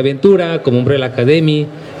cómics de aventura como Umbrella Academy,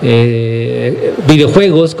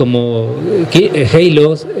 videojuegos como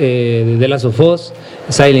Halo, The Last of Us,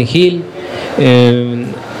 Silent Hill,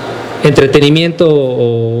 entretenimiento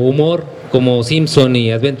o humor como Simpson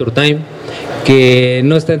y Adventure Time, que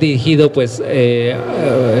no está dirigido, pues,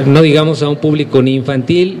 no digamos a un público ni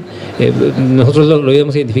infantil. Nosotros lo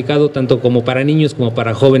habíamos identificado tanto como para niños como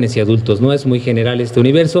para jóvenes y adultos, ¿no? Es muy general este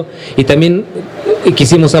universo, y también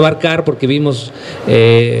quisimos abarcar porque vimos,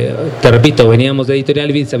 te repito, veníamos de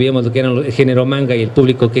Editorial Vid, sabíamos lo que era el género manga y el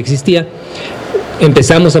público que existía.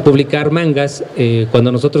 Empezamos a publicar mangas.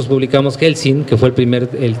 Cuando nosotros publicamos Hellsing, que fue el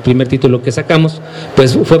primer título que sacamos,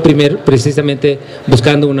 pues fue precisamente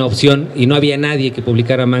buscando una opción, y no había nadie que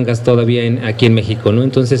publicara mangas todavía aquí en México, ¿no?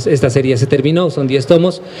 Entonces esta serie se terminó, son 10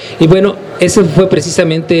 tomos, y bueno, esa fue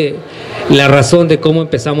precisamente la razón de cómo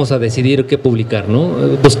empezamos a decidir qué publicar, ¿no?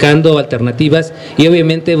 Buscando alternativas y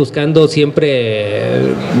obviamente buscando siempre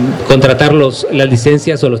contratar las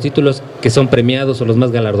licencias o los títulos que son premiados o los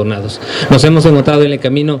más galardonados. Nos hemos encontrado en el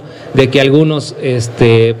camino de que algunos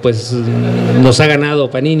pues nos ha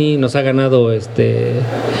ganado Panini, nos ha ganado el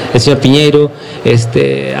señor Piñeiro,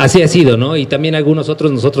 así ha sido, ¿no? Y también algunos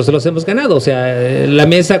otros nosotros se los hemos ganado. O sea, la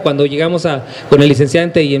mesa, cuando llegamos con el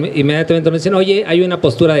licenciante, y inmediatamente nos dicen, oye, hay una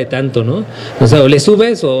postura de tanto, ¿no? O sea, o le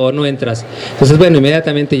subes o no entras. Entonces, bueno,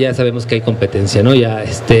 inmediatamente ya sabemos que hay competencia, ¿no? Ya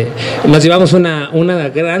nos llevamos una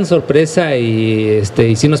gran sorpresa, y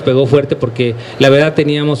sí nos pegó fuerte, porque la verdad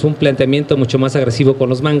teníamos un planteamiento mucho más agresivo con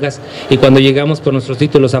los mangas, y cuando llegamos por nuestros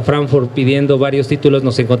títulos a Frankfurt pidiendo varios títulos,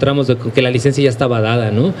 nos encontramos con que la licencia ya estaba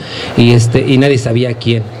dada, ¿no? Y nadie sabía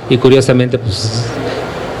quién, y curiosamente pues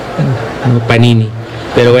Panini.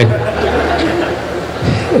 Pero bueno,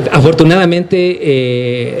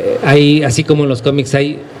 afortunadamente hay, así como en los cómics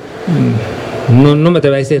hay, no me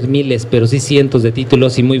atrevo a decir miles, pero sí cientos de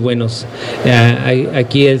títulos y muy buenos.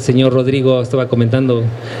 Aquí el señor Rodrigo estaba comentando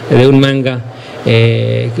de un manga,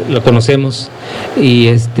 lo conocemos, y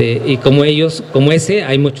como ese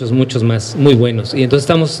hay muchos más muy buenos, y entonces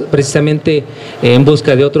estamos precisamente en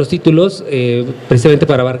busca de otros títulos, precisamente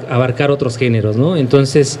para abarcar otros géneros, ¿no?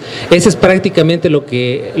 Entonces ese es prácticamente lo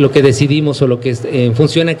que decidimos, o lo que en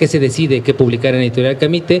función a qué se decide qué publicar en Editorial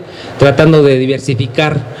Camite, tratando de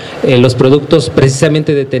diversificar los productos,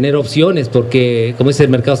 precisamente de tener opciones, porque como dice, el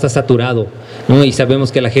mercado está saturado, ¿no? Y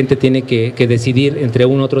sabemos que la gente tiene que decidir entre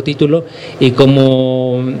un u otro título, y como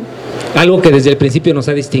algo que desde el principio nos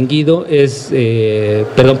ha distinguido es,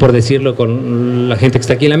 perdón por decirlo con la gente que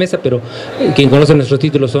está aquí en la mesa, pero quien conoce nuestros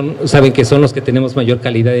títulos saben que son los que tenemos mayor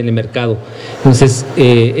calidad en el mercado. Entonces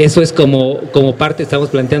eso es como parte, estamos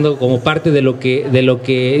planteando como parte de lo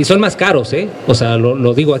que y son más caros, o sea,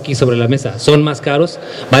 lo digo aquí sobre la mesa, son más caros,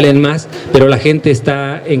 valen más, pero la gente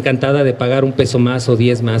está encantada de pagar un peso más, o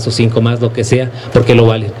 10 más, o 5 más, lo que sea, porque lo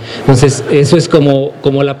valen. Entonces eso es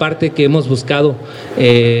como la parte que hemos buscado,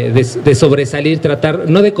 de sobresalir, tratar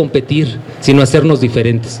no de competir, sino hacernos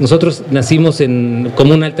diferentes. Nosotros nacimos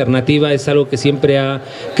como una alternativa, es algo que siempre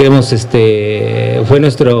creemos, fue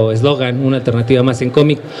nuestro eslogan, una alternativa más en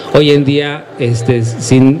cómic. Hoy en día,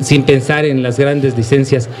 sin pensar en las grandes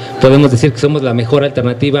licencias, podemos decir que somos la mejor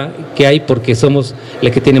alternativa que hay, porque somos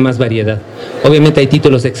la que tiene más variedad. Obviamente hay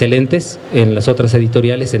títulos excelentes en las otras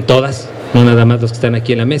editoriales, en todas, no nada más los que están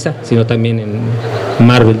aquí en la mesa, sino también en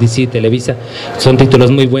Marvel, DC, Televisa. Son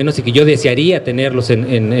títulos muy buenos y que yo desearía tenerlos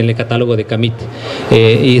en el catálogo de Camite,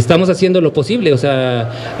 y estamos haciendo lo posible. O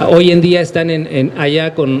sea, hoy en día están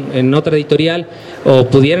allá en otra editorial, o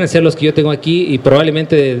pudieran ser los que yo tengo aquí, y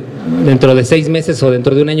probablemente dentro de 6 meses o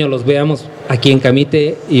dentro de un año los veamos aquí en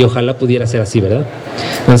Camite, y ojalá pudiera ser así, ¿verdad?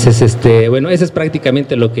 Entonces, bueno, eso es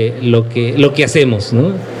prácticamente lo que hacemos,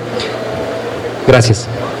 ¿no? Gracias.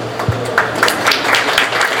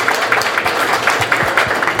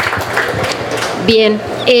 Bien,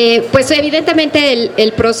 pues evidentemente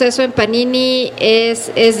el proceso en Panini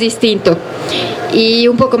es distinto y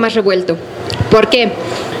un poco más revuelto. ¿Por qué?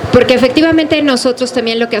 Porque efectivamente nosotros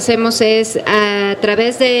también lo que hacemos es, a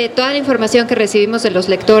través de toda la información que recibimos de los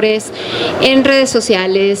lectores, en redes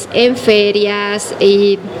sociales, en ferias,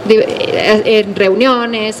 y en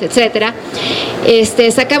reuniones, etcétera,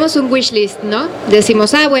 sacamos un wish list, ¿no?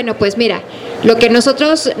 Decimos, bueno, pues mira, Lo que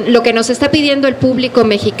nos está pidiendo el público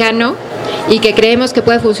mexicano y que creemos que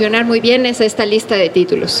puede funcionar muy bien es esta lista de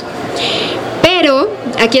títulos. Pero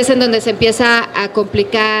aquí es en donde se empieza a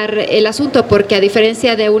complicar el asunto, porque a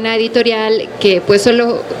diferencia de una editorial que pues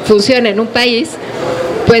solo funciona en un país,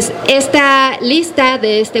 pues esta lista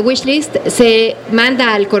de este wishlist se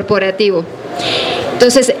manda al corporativo.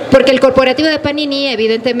 Entonces, porque el corporativo de Panini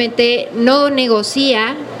evidentemente no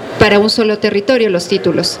negocia para un solo territorio los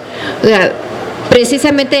títulos. O sea,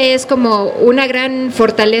 precisamente es como una gran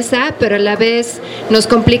fortaleza, pero a la vez nos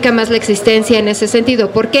complica más la existencia en ese sentido.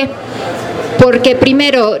 ¿Por qué? Porque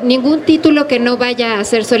primero, ningún título que no vaya a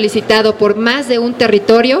ser solicitado por más de un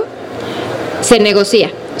territorio se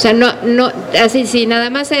negocia. O sea, no, así si nada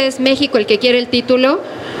más es México el que quiere el título,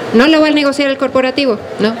 no lo va a negociar el corporativo,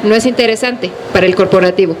 no es interesante para el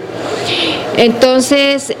corporativo.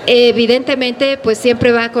 Entonces, evidentemente, pues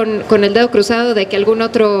siempre va con el dedo cruzado de que algún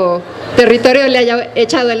otro territorio le haya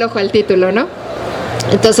echado el ojo al título, ¿no?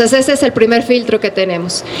 Entonces ese es el primer filtro que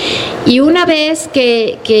tenemos. Y una vez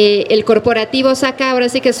que el corporativo saca ahora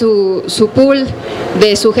sí que su pool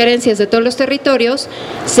de sugerencias de todos los territorios,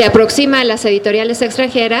 se aproxima a las editoriales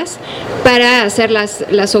extranjeras para hacer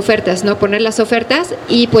las ofertas, ¿no? Poner las ofertas,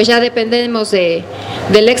 y pues ya dependemos del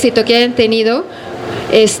éxito que hayan tenido.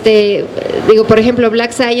 Por ejemplo,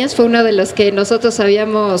 Black Science fue uno de los que nosotros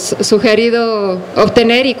habíamos sugerido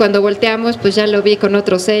obtener, y cuando volteamos pues ya lo vi con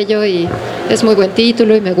otro sello y es muy buen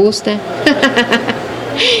título y me gusta.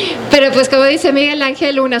 Pero pues como dice Miguel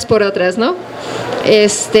Ángel, unas por otras, ¿no?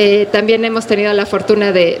 También hemos tenido la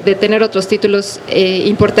fortuna de tener otros títulos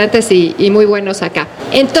importantes y muy buenos acá.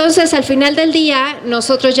 Entonces, al final del día,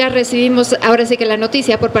 nosotros ya recibimos, ahora sí que la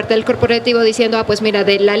noticia por parte del corporativo diciendo, pues mira,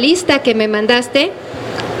 de la lista que me mandaste,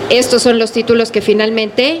 estos son los títulos que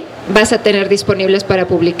finalmente vas a tener disponibles para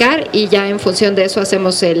publicar, y ya en función de eso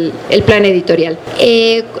hacemos el plan editorial.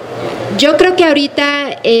 Yo creo que ahorita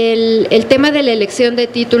el tema de la elección de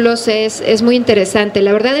títulos es muy interesante.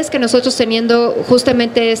 La verdad es que nosotros, teniendo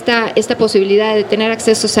justamente esta posibilidad de tener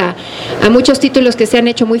accesos a muchos títulos que se han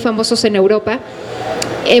hecho muy famosos en Europa,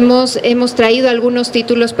 hemos traído algunos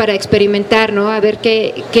títulos para experimentar, ¿no? A ver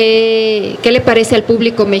qué le parece al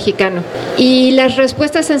público mexicano. Y las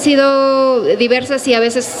respuestas han sido diversas y a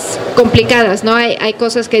veces complicadas, ¿no? Hay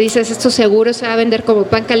cosas que dices, esto seguro se va a vender como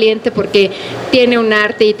pan caliente porque tiene un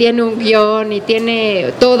arte y tiene un guión y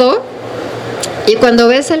tiene todo. Y cuando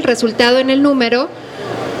ves el resultado en el número,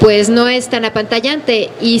 pues no es tan apantallante.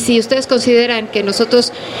 Y si ustedes consideran que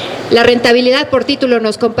nosotros la rentabilidad por título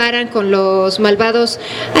nos comparan con los malvados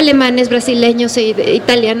alemanes, brasileños,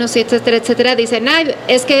 italianos, etcétera, etcétera, dicen,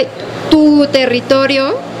 es que tu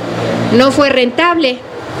territorio no fue rentable.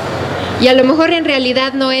 Y a lo mejor en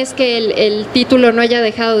realidad no es que el título no haya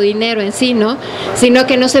dejado dinero en sí, ¿no? Sino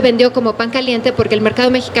que no se vendió como pan caliente porque el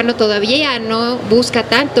mercado mexicano todavía no busca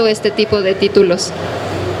tanto este tipo de títulos,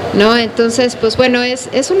 ¿no? Entonces, pues bueno,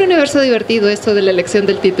 es un universo divertido esto de la elección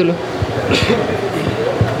del título.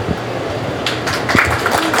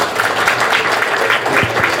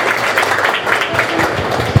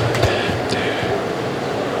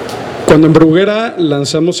 Cuando en Bruguera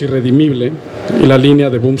lanzamos Irredimible y la línea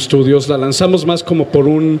de Boom Studios, la lanzamos más como por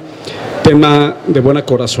un tema de buena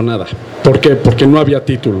corazonada. ¿Por qué? Porque no había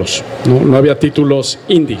títulos, no había títulos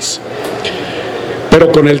indies.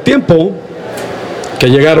 Pero con el tiempo que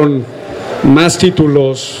llegaron más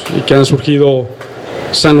títulos y que han surgido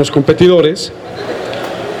sanos competidores,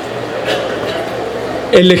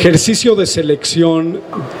 el ejercicio de selección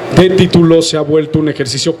de títulos se ha vuelto un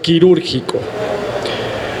ejercicio quirúrgico.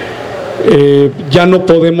 Ya no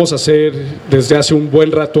podemos hacer desde hace un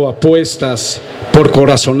buen rato apuestas por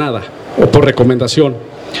corazonada o por recomendación.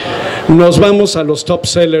 Nos vamos a los top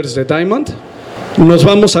sellers de Diamond, nos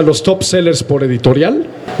vamos a los top sellers por editorial,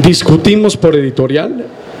 discutimos por editorial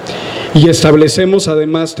y establecemos,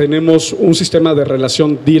 además, tenemos un sistema de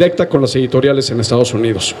relación directa con las editoriales en Estados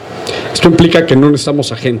Unidos. Esto implica que no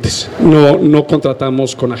necesitamos agentes, no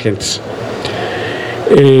contratamos con agentes,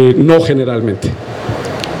 no generalmente.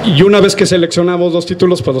 Y una vez que seleccionamos los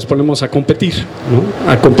títulos, pues los ponemos a competir,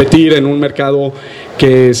 ¿no? A competir en un mercado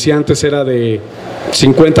que si antes era de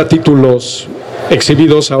 50 títulos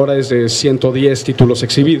exhibidos, ahora es de 110 títulos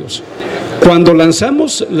exhibidos. Cuando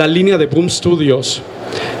lanzamos la línea de Boom Studios,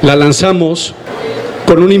 la lanzamos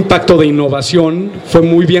con un impacto de innovación, fue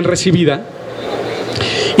muy bien recibida.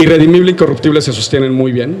 Irredimible e Incorruptible se sostienen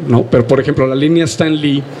muy bien, ¿no? Pero por ejemplo la línea Stan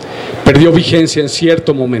Lee perdió vigencia en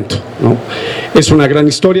cierto momento, ¿no? Es una gran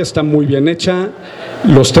historia, está muy bien hecha,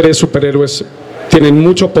 los tres superhéroes tienen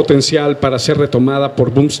mucho potencial para ser retomada por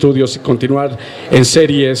Boom Studios y continuar en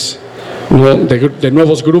series ¿no? de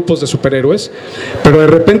nuevos grupos de superhéroes, pero de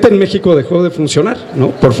repente en México dejó de funcionar,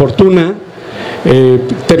 ¿no? Por fortuna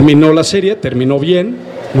terminó la serie, terminó bien,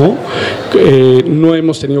 ¿no? No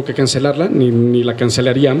hemos tenido que cancelarla, ni la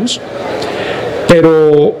cancelaríamos,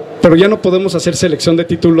 pero ya no podemos hacer selección de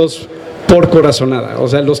títulos por corazonada. O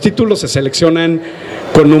sea, los títulos se seleccionan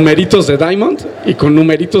con numeritos de Diamond y con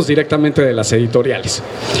numeritos directamente de las editoriales.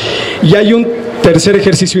 Y hay un tercer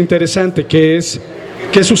ejercicio interesante, que es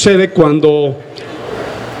 ¿qué sucede cuando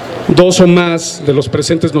dos o más de los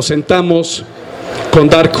presentes nos sentamos con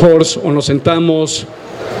Dark Horse o nos sentamos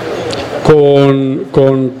con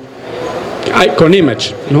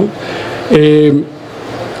Image, ¿no?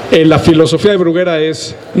 La filosofía de Bruguera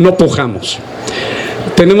es no pujamos.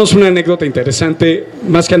 Tenemos una anécdota interesante,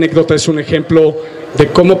 más que anécdota, es un ejemplo de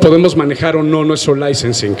cómo podemos manejar o no nuestro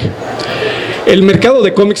licensing. El mercado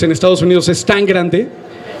de cómics en Estados Unidos es tan grande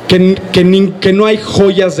que no hay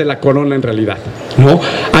joyas de la corona en realidad, ¿no?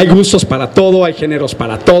 Hay gustos para todo, hay géneros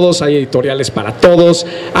para todos, hay editoriales para todos,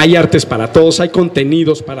 hay artes para todos, hay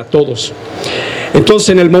contenidos para todos. Entonces,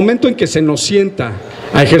 en el momento en que se nos sienta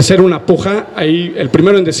a ejercer una puja, ahí el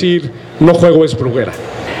primero en decir no juego es Bruguera.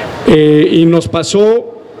 Y nos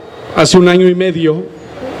pasó hace 1 año y medio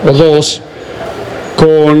o 2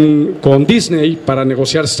 con Disney para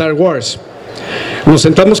negociar Star Wars. Nos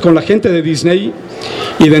sentamos con la gente de Disney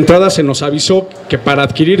y de entrada se nos avisó que para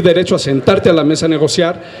adquirir derecho a sentarte a la mesa a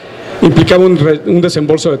negociar implicaba un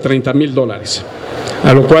desembolso de $30,000,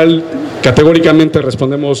 a lo cual categóricamente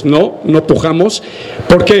respondemos no pujamos.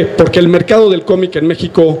 ¿Por qué? Porque el mercado del cómic en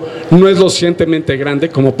México no es lo suficientemente grande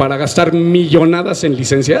como para gastar millonadas en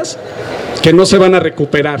licencias que no se van a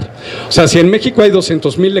recuperar. O sea, si en México hay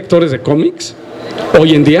 200,000 lectores de cómics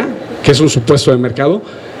hoy en día, que es un supuesto de mercado,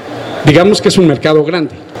 digamos que es un mercado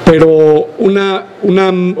grande, pero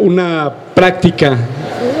una práctica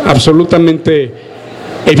absolutamente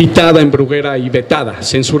evitada en Bruguera y vetada,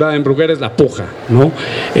 censurada en Bruguera, es la puja, ¿no?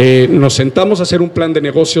 Nos sentamos a hacer un plan de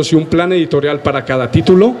negocios y un plan editorial para cada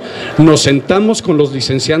título, nos sentamos con los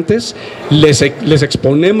licenciantes, les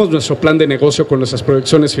exponemos nuestro plan de negocio con nuestras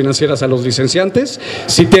proyecciones financieras a los licenciantes.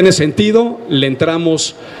 Si tiene sentido, le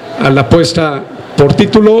entramos a la apuesta por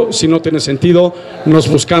título. Si no tiene sentido, nos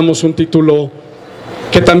buscamos un título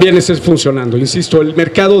que también esté funcionando. Insisto, el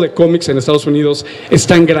mercado de cómics en Estados Unidos es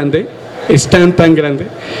tan grande, es tan grande,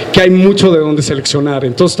 que hay mucho de donde seleccionar.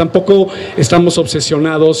 Entonces tampoco estamos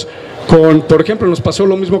obsesionados con, por ejemplo, nos pasó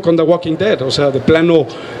lo mismo con The Walking Dead, o sea, de plano,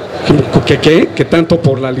 que tanto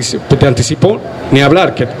te anticipó, ni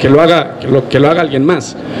hablar, que lo haga alguien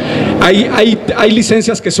más. Hay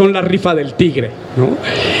licencias que son la rifa del tigre, ¿no?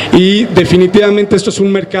 Y definitivamente esto es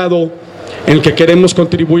un mercado en el que queremos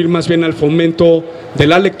contribuir más bien al fomento de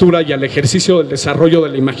la lectura y al ejercicio del desarrollo de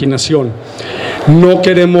la imaginación. No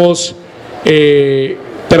queremos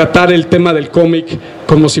tratar el tema del cómic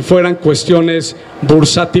como si fueran cuestiones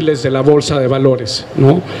bursátiles de la bolsa de valores,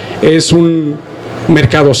 ¿no? Es un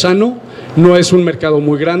mercado sano, no es un mercado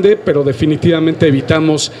muy grande, pero definitivamente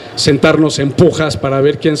evitamos sentarnos en pujas para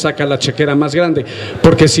ver quién saca la chequera más grande,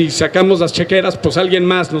 porque si sacamos las chequeras, pues alguien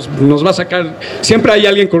más nos va a sacar, siempre hay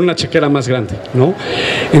alguien con una chequera más grande, ¿no?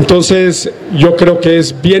 Entonces yo creo que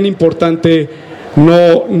es bien importante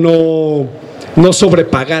no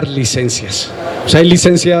sobrepagar licencias. O sea, hay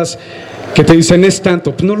licencias que te dicen es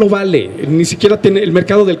tanto, pues no lo vale, ni siquiera tiene, el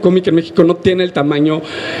mercado del cómic en México no tiene el tamaño,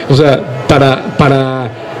 o sea, para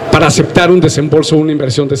aceptar un desembolso o una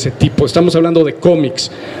inversión de ese tipo. Estamos hablando de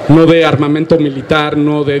cómics, no de armamento militar,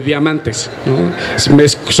 no de diamantes, ¿no?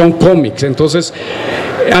 Son cómics. Entonces,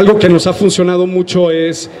 algo que nos ha funcionado mucho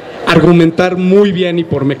es argumentar muy bien y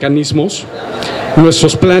por mecanismos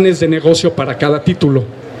nuestros planes de negocio para cada título,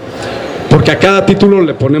 porque a cada título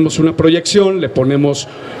le ponemos una proyección, le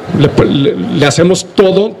hacemos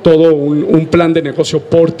todo un plan de negocio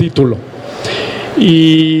por título.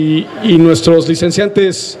 Y nuestros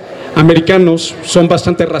licenciantes americanos son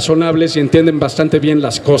bastante razonables y entienden bastante bien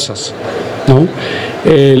las cosas, ¿no?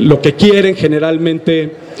 Lo que quieren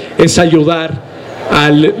generalmente es ayudar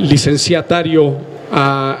al licenciatario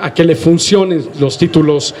a que le funcionen los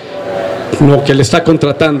títulos, ¿no?, que le está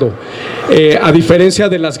contratando. A diferencia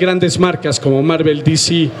de las grandes marcas como Marvel,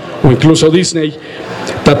 DC o incluso Disney,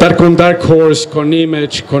 tratar con Dark Horse, con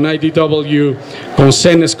Image, con IDW, con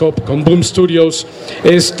Zenescope, con Boom Studios,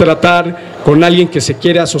 es tratar con alguien que se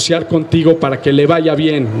quiere asociar contigo para que le vaya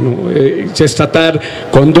bien, ¿no? Es tratar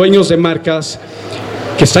con dueños de marcas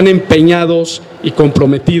que están empeñados y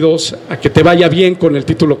comprometidos a que te vaya bien con el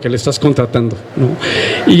título que le estás contratando,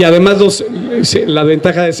 ¿no? Y además la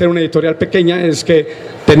ventaja de ser una editorial pequeña es que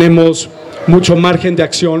tenemos mucho margen de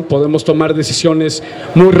acción, podemos tomar decisiones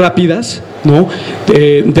muy rápidas, ¿no?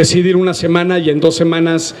 Decidir una semana y en 2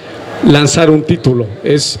 semanas lanzar un título.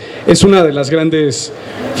 Es una de las grandes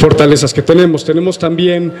fortalezas que tenemos. Tenemos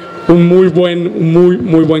también un muy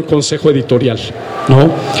buen consejo editorial,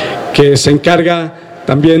 ¿no? Que se encarga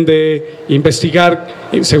también de investigar,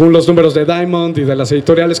 según los números de Diamond y de las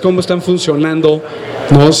editoriales, cómo están funcionando,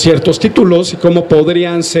 ¿no?, ciertos títulos y cómo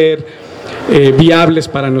podrían ser viables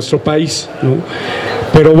para nuestro país, ¿no?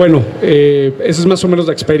 Pero bueno, esa es más o menos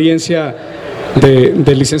la experiencia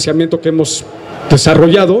de licenciamiento que hemos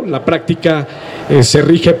desarrollado. La práctica se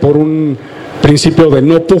rige por un principio de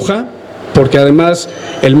no puja, porque además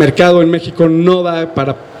el mercado en México no da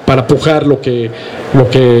para pujar lo que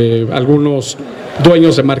algunos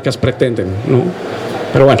dueños de marcas pretenden, ¿no?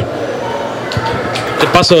 Pero bueno. Te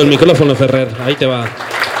paso el micrófono, Ferrer, ahí te va.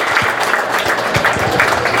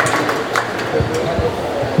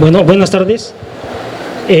 Bueno, buenas tardes.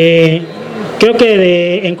 Creo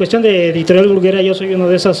que en cuestión de Editorial Bruguera, yo soy una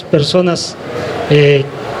de esas personas que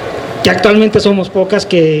actualmente somos pocas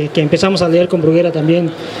que empezamos a leer con Bruguera también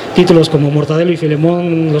títulos como Mortadelo y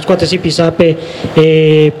Filemón, Los Cuates y Pizape,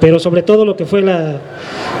 pero sobre todo lo que fue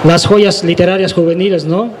las joyas literarias juveniles,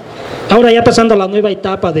 ¿no? Ahora ya pasando a la nueva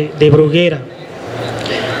etapa de Bruguera,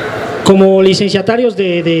 como licenciatarios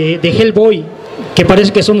de Hellboy, que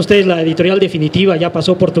parece que son ustedes la editorial definitiva, ya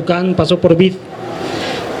pasó por Tucán, pasó por Vid,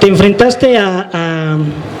 te enfrentaste al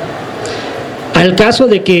caso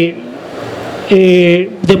de que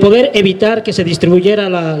de poder evitar que se distribuyera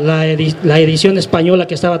la edición española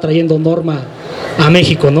que estaba trayendo Norma a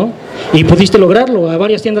México, ¿no? Y pudiste lograrlo. A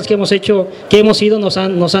varias tiendas que hemos ido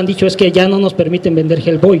nos han dicho es que ya no nos permiten vender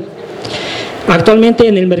Hellboy. Actualmente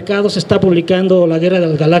en el mercado se está publicando La Guerra de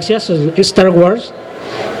las Galaxias, Star Wars.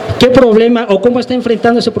 ¿Qué problema o cómo está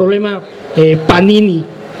enfrentando ese problema Panini?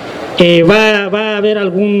 ¿Va a haber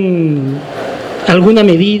alguna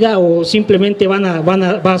medida o simplemente va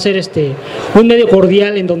a ser un medio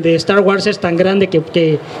cordial en donde Star Wars es tan grande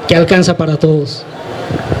que alcanza para todos?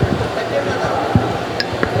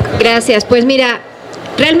 Gracias. Pues mira,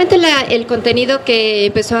 realmente el contenido que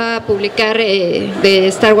empezó a publicar de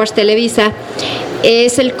Star Wars Televisa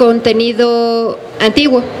es el contenido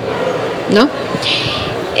antiguo, ¿no?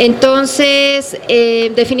 Entonces,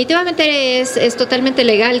 definitivamente es totalmente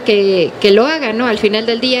legal que lo hagan, ¿no? Al final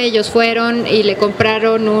del día ellos fueron y le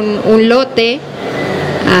compraron un lote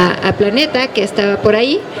a Planeta que estaba por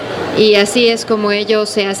ahí, y así es como ellos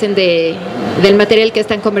se hacen del material que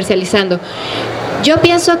están comercializando. Yo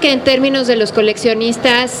pienso que en términos de los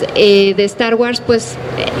coleccionistas de Star Wars, pues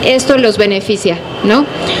esto los beneficia, ¿no?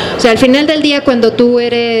 O sea, al final del día, cuando tú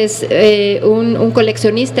eres un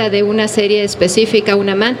coleccionista de una serie específica, un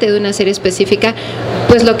amante de una serie específica,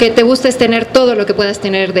 pues lo que te gusta es tener todo lo que puedas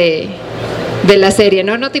tener de la serie,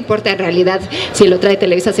 ¿no? No te importa en realidad si lo trae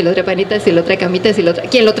Televisa, si lo trae Panita, si lo trae Camita,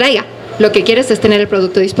 quien lo traiga. Lo que quieres es tener el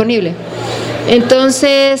producto disponible.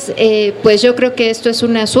 Entonces, pues yo creo que esto es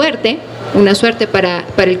una suerte para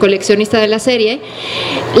el coleccionista de la serie.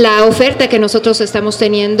 La oferta que nosotros estamos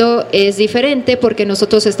teniendo es diferente porque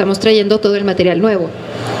nosotros estamos trayendo todo el material nuevo,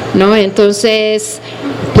 ¿no? Entonces,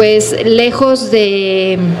 pues lejos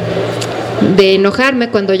de enojarme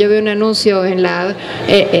cuando yo veo un anuncio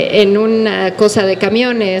en una cosa de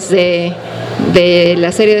camiones de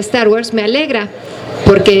la serie de Star Wars, me alegra.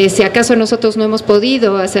 Porque si acaso nosotros no hemos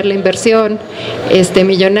podido hacer la inversión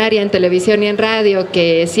millonaria en televisión y en radio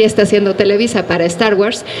que sí está haciendo Televisa para Star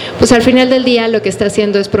Wars, pues al final del día lo que está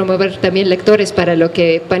haciendo es promover también lectores para lo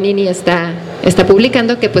que Panini está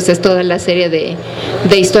publicando, que pues es toda la serie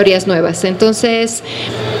de historias nuevas. Entonces,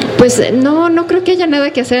 pues no creo que haya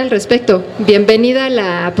nada que hacer al respecto. Bienvenida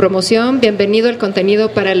la promoción, bienvenido el contenido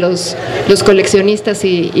para los coleccionistas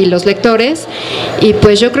y los lectores, y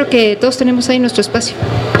pues yo creo que todos tenemos ahí nuestro espacio.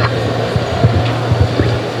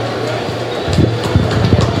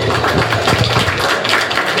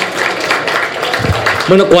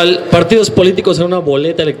 Bueno, cual partidos políticos en una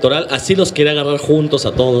boleta electoral, así los quería agarrar juntos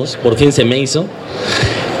a todos, por fin se me hizo.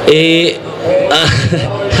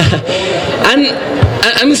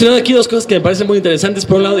 Han mencionado aquí dos cosas que me parecen muy interesantes.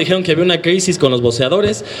 Por un lado dijeron que había una crisis con los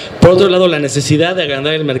voceadores, por otro lado la necesidad de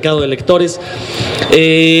agrandar el mercado de lectores.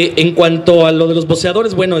 En cuanto a lo de los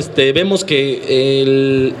voceadores, bueno, vemos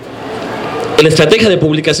que la estrategia de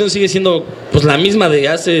publicación sigue siendo pues la misma de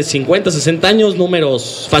hace 50, 60 años,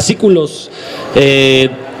 números, fascículos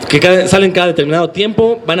que salen cada determinado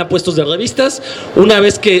tiempo, van a puestos de revistas. Una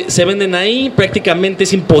vez que se venden ahí, prácticamente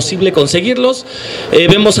es imposible conseguirlos.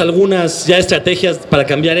 Vemos algunas ya estrategias para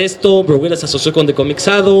cambiar esto. Bruguera se asoció con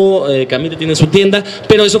Decomixado, Camite tiene su tienda,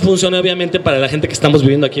 pero eso funciona obviamente para la gente que estamos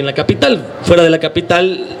viviendo aquí en la capital. Fuera de la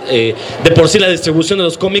capital, de por sí la distribución de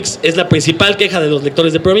los cómics es la principal queja de los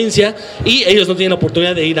lectores de provincia y ellos no tienen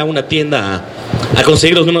oportunidad de ir a una tienda a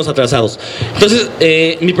conseguir los números atrasados. Entonces,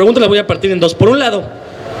 mi pregunta la voy a partir en dos. Por un lado,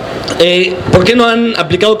 ¿por qué no han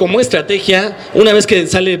aplicado como estrategia, una vez que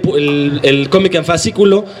sale el cómic en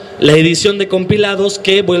fascículo, la edición de compilados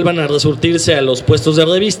que vuelvan a resurtirse a los puestos de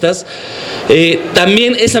revistas?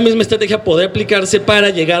 También esa misma estrategia podría aplicarse para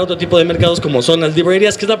llegar a otro tipo de mercados como son las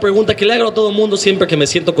librerías, que es la pregunta que le hago a todo mundo siempre que me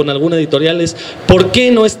siento con alguna editorial, es ¿por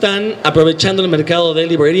qué no están aprovechando el mercado de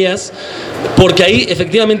librerías? Porque ahí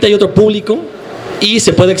efectivamente hay otro público y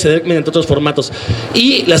se puede acceder mediante otros formatos.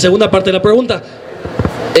 Y la segunda parte de la pregunta,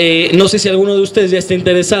 no sé si alguno de ustedes ya está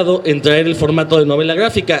interesado en traer el formato de novela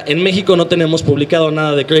gráfica. En México no tenemos publicado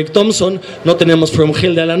nada de Craig Thompson, no tenemos From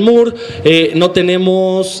Hell de Alan Moore, no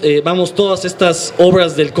tenemos, todas estas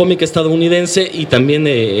obras del cómic estadounidense y también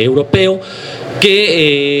europeo,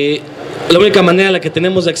 que la única manera en la que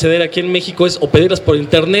tenemos de acceder aquí en México es o pedirlas por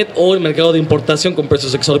internet o el mercado de importación con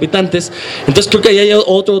precios exorbitantes. Entonces creo que ahí hay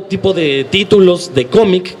otro tipo de títulos de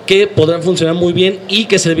cómic que podrán funcionar muy bien y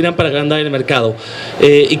que servirán para agrandar el mercado,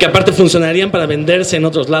 y que aparte funcionarían para venderse en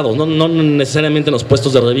otros lados, no necesariamente en los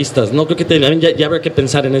puestos de revistas, ¿no? Creo que también ya habrá que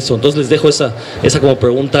pensar en eso. Entonces les dejo esa como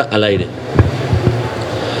pregunta al aire.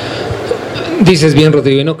 Dices bien,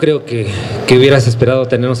 Rodrigo, y no creo que hubieras esperado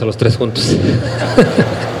tenernos a los tres juntos.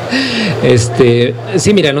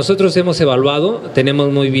 Sí, mira, nosotros hemos evaluado,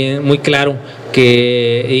 tenemos muy claro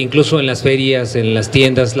que incluso en las ferias, en las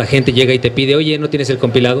tiendas, la gente llega y te pide, oye, ¿no tienes el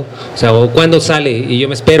compilado? O sea, o ¿cuándo sale? Y yo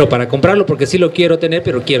me espero para comprarlo porque sí lo quiero tener,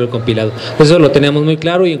 pero quiero el compilado. Eso lo tenemos muy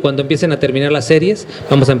claro, y cuando empiecen a terminar las series,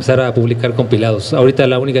 vamos a empezar a publicar compilados. Ahorita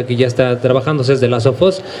la única que ya está trabajando es The Last of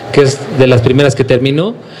Us, que es de las primeras que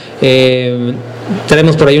terminó.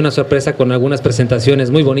 Traemos por ahí una sorpresa con algunas presentaciones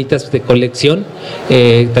muy bonitas de colección.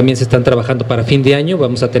 También se están trabajando para fin de año,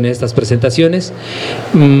 vamos a tener estas presentaciones.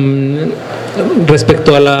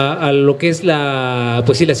 Respecto a lo que es la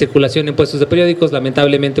circulación en puestos de periódicos,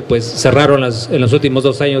 lamentablemente pues cerraron en los últimos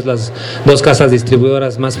 2 años las 2 casas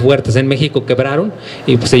distribuidoras más fuertes en México, quebraron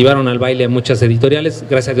y pues se llevaron al baile a muchas editoriales.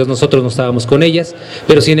 Gracias a Dios nosotros no estábamos con ellas,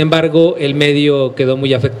 pero sin embargo el medio quedó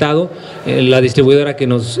muy afectado. La distribuidora que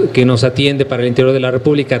nos atiende para el interior de la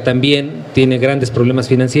República también tiene grandes problemas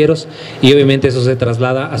financieros, y obviamente eso se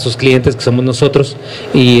traslada a sus clientes, que somos nosotros,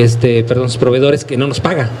 y sus proveedores, que no nos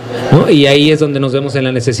pagan, ¿no? Y ahí es donde nos vemos en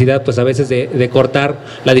la necesidad, pues a veces de cortar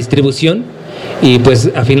la distribución, y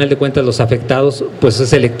pues a final de cuentas los afectados pues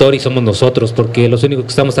es el lector y somos nosotros, porque los únicos que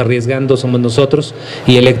estamos arriesgando somos nosotros,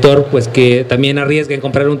 y el lector pues que también arriesga en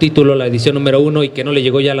comprar un título, la edición número 1, y que no le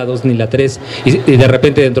llegó ya la 2 ni la 3, y de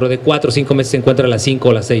repente dentro de 4 o 5 meses se encuentra la 5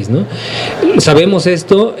 o la 6, ¿no? Sabemos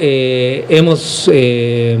esto, hemos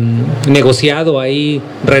negociado ahí,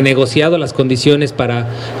 renegociado las condiciones para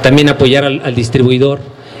también apoyar al distribuidor,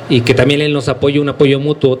 y que también él nos apoye, un apoyo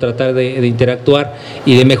mutuo, tratar de interactuar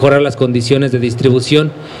y de mejorar las condiciones de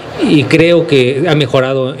distribución, y creo que ha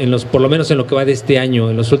mejorado por lo menos en lo que va de este año.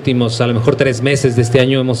 En los últimos a lo mejor 3 meses de este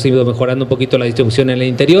año hemos ido mejorando un poquito la distribución en el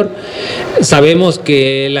interior. Sabemos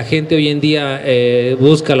que la gente hoy en día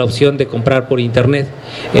busca la opción de comprar por internet.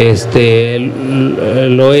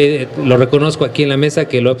 Lo reconozco aquí en la mesa,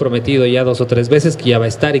 que lo he prometido ya 2 o 3 veces, que ya va a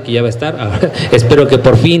estar y que ya va a estar. Ahora, espero que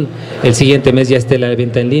por fin el siguiente mes ya esté la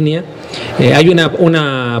venta en línea. Hay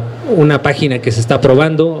una página que se está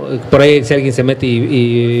probando, por ahí si alguien se mete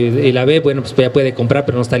y la ve, bueno, pues ya puede comprar,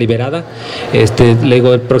 pero no está liberada. Le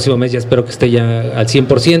digo, el próximo mes ya espero que esté ya al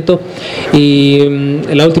 100%. Y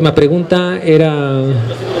la última pregunta era...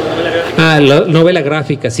 la novela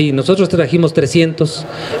gráfica, sí. Nosotros trajimos 300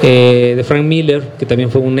 de Frank Miller, que también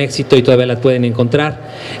fue un éxito y todavía la pueden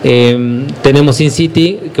encontrar. Tenemos Sin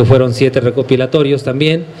City, que fueron 7 recopilatorios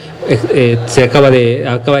también. Se acaba de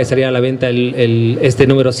salir a la venta este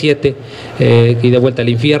número 7, y de vuelta al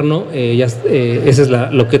infierno. Esa es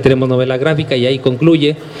lo que tenemos, novela gráfica, y ahí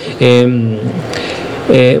concluye.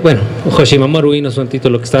 Hoshimamoru Ino es un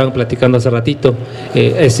título que estaban platicando hace ratito.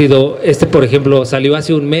 Por ejemplo, salió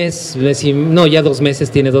hace un mes, ya 2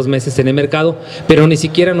 meses, tiene 2 meses en el mercado, pero ni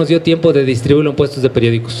siquiera nos dio tiempo de distribuirlo en puestos de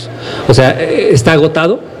periódicos. O sea, está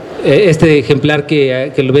agotado. Este ejemplar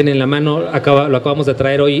que lo ven en la mano lo acabamos de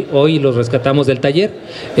traer hoy los rescatamos del taller.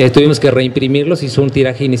 Tuvimos que reimprimirlos, hizo un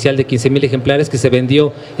tiraje inicial de 15,000 ejemplares que se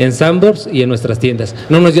vendió en Sanborns y en nuestras tiendas.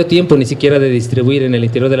 No nos dio tiempo ni siquiera de distribuir en el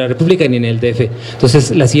interior de la República ni en el DF.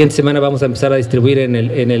 Entonces la siguiente semana vamos a empezar a distribuir en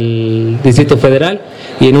el Distrito Federal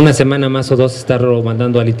y en una semana más o dos estarlo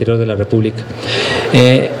mandando al interior de la República.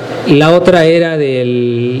 La otra era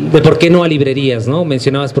de por qué no a librerías, ¿no?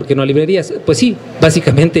 Mencionabas por qué no a librerías. Pues sí,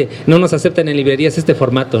 básicamente no nos aceptan en librerías este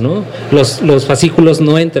formato, ¿no? Los fascículos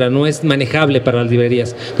no entran, no es manejable para las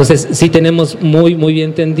librerías. Entonces sí tenemos muy bien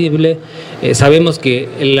entendible, sabemos que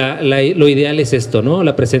lo ideal es esto, ¿no?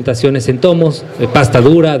 La presentación es en tomos, pasta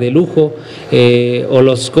dura, de lujo, o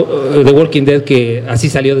los The Walking Dead, que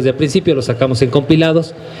así salió desde el principio, los sacamos en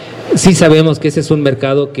compilados. Sí sabemos que ese es un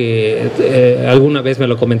mercado que alguna vez me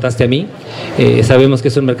lo comentaste a mí, sabemos que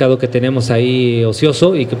es un mercado que tenemos ahí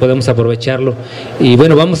ocioso y que podemos aprovecharlo. Y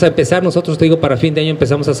bueno, vamos a empezar, nosotros te digo, para fin de año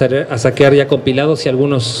empezamos a sacar ya compilados y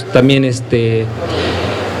algunos también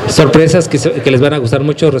sorpresas que les van a gustar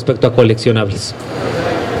mucho respecto a coleccionables.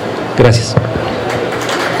 Gracias.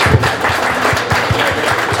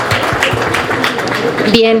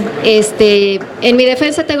 Bien, en mi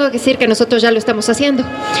defensa tengo que decir que nosotros ya lo estamos haciendo.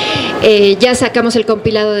 Ya sacamos el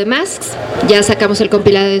compilado de Masks, ya sacamos el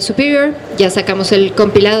compilado de Superior, ya sacamos el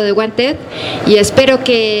compilado de Wanted, y espero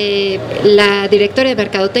que la directora de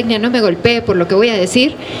Mercadotecnia no me golpee por lo que voy a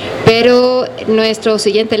decir, pero nuestro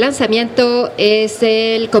siguiente lanzamiento es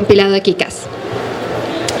el compilado de Kick-Ass,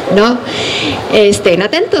 ¿no? Estén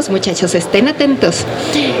atentos, muchachos, estén atentos.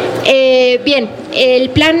 Bien, el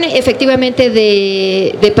plan efectivamente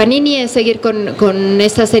de Panini es seguir con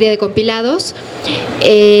esta serie de compilados.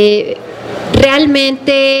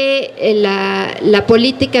 Realmente la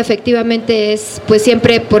política efectivamente es pues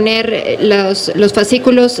siempre poner los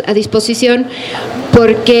fascículos a disposición,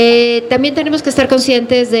 porque también tenemos que estar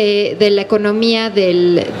conscientes de la economía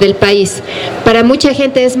del país. Para mucha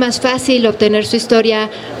gente es más fácil obtener su historia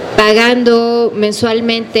pagando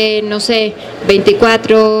mensualmente, no sé,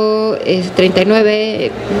 24,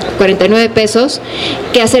 39, 49 pesos,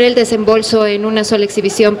 que hacer el desembolso en una sola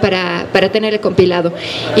exhibición para tener el compilado.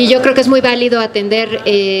 Y yo creo que es muy válido atender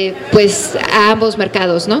pues a ambos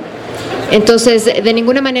mercados, ¿no? Entonces, de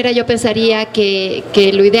ninguna manera yo pensaría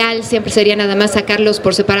que lo ideal siempre sería nada más sacarlos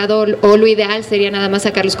por separado, o lo ideal sería nada más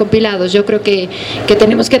sacarlos compilados. Yo creo que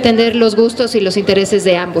tenemos que atender los gustos y los intereses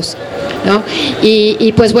de ambos, ¿no?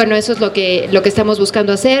 Y pues bueno, eso es lo que estamos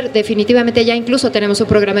buscando hacer. Definitivamente ya incluso tenemos un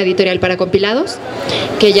programa editorial para compilados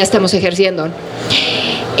que ya estamos ejerciendo.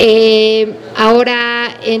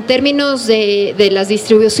 Ahora, en términos de las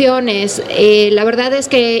distribuciones, la verdad es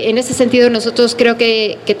que en ese sentido nosotros creo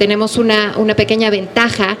que tenemos una pequeña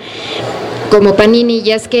ventaja como Panini,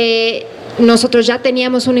 y es que nosotros ya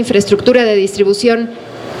teníamos una infraestructura de distribución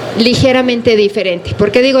ligeramente diferente.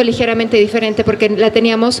 ¿Por qué digo ligeramente diferente? Porque la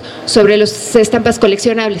teníamos sobre las estampas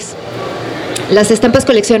coleccionables. Las estampas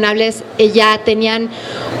coleccionables ya tenían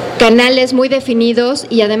canales muy definidos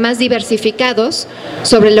y además diversificados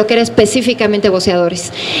sobre lo que era específicamente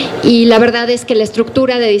boceadores. Y la verdad es que la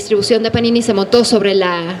estructura de distribución de Panini se montó sobre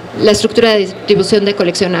la estructura de distribución de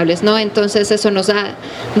coleccionables, ¿no? Entonces eso nos ha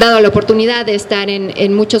dado la oportunidad de estar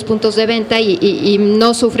en muchos puntos de venta y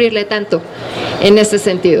no sufrirle tanto en ese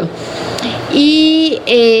sentido. Y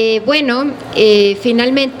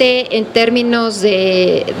finalmente, en términos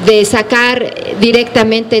de sacar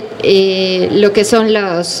directamente lo que son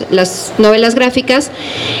las novelas gráficas,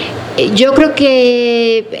 yo creo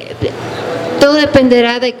que todo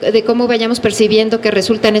dependerá de cómo vayamos percibiendo que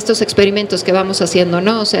resultan estos experimentos que vamos haciendo,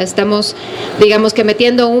 ¿no? O sea, estamos, digamos que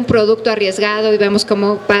metiendo un producto arriesgado y vemos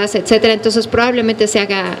cómo pasa, etcétera. Entonces probablemente se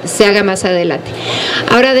haga más adelante.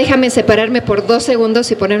 Ahora déjame separarme por 2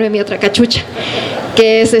 segundos y ponerme mi otra cachucha,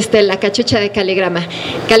 que es la cachucha de Caligrama.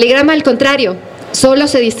 Caligrama, al contrario, solo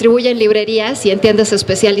se distribuye en librerías y en tiendas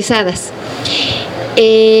especializadas.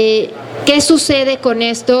 ¿Qué sucede con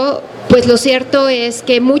esto? Pues lo cierto es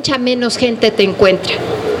que mucha menos gente te encuentra,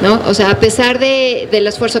 ¿no? O sea, a pesar del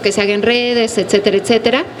esfuerzo que se haga en redes, etcétera,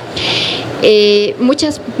 etcétera,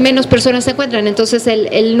 muchas menos personas se encuentran. Entonces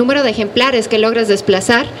el número de ejemplares que logras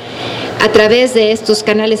desplazar a través de estos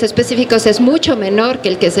canales específicos es mucho menor que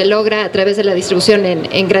el que se logra a través de la distribución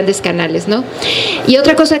en grandes canales, ¿no? Y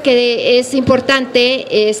otra cosa que es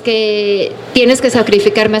importante es que tienes que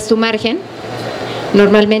sacrificar más tu margen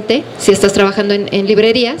normalmente si estás trabajando en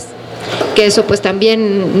librerías, que eso pues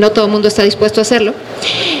también no todo el mundo está dispuesto a hacerlo.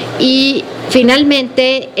 Y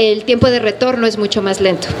finalmente el tiempo de retorno es mucho más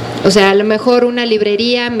lento. O sea, a lo mejor una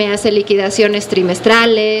librería me hace liquidaciones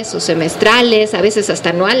trimestrales o semestrales, a veces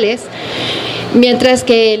hasta anuales. Mientras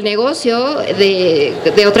que el negocio,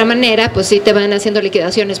 de otra manera, pues sí te van haciendo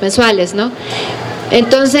liquidaciones mensuales, ¿no?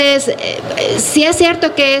 Entonces, sí es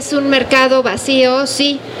cierto que es un mercado vacío,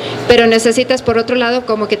 sí, pero necesitas por otro lado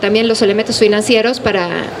como que también los elementos financieros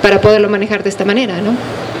para poderlo manejar de esta manera, ¿no?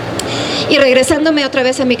 Y regresándome otra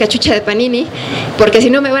vez a mi cachucha de Panini, porque si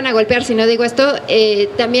no me van a golpear si no digo esto,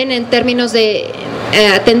 también en términos de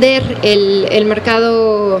atender el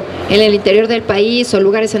mercado en el interior del país o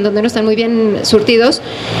lugares en donde no están muy bien surtidos,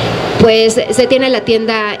 pues se tiene la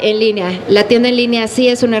tienda en línea. La tienda en línea sí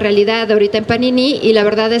es una realidad ahorita en Panini y la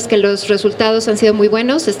verdad es que los resultados han sido muy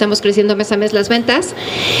buenos, estamos creciendo mes a mes las ventas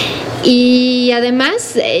y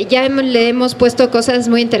además ya le hemos puesto cosas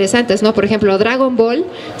muy interesantes, ¿no? Por ejemplo, Dragon Ball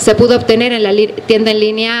se pudo obtener en la tienda en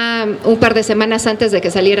línea un par de semanas antes de que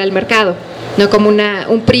saliera al mercado, ¿no? Como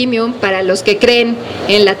un premium para los que creen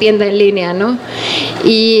en la tienda en línea, ¿no?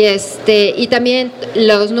 Y también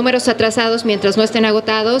los números atrasados mientras no estén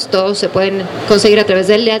agotados, todos se pueden conseguir a través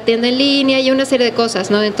de la tienda en línea y una serie de cosas,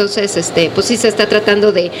 ¿no? Entonces, pues sí se está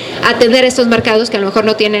tratando de atender estos mercados que a lo mejor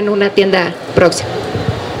no tienen una tienda próxima.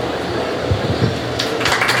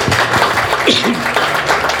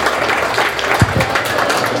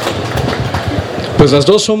 Pues las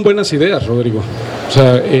dos son buenas ideas, Rodrigo. O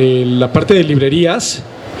sea, la parte de librerías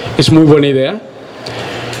es muy buena idea.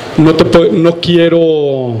 No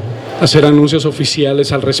quiero hacer anuncios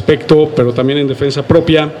oficiales al respecto, pero también en defensa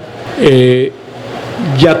propia.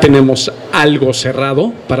 Ya tenemos algo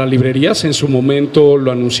cerrado para librerías, en su momento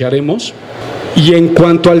lo anunciaremos. Y en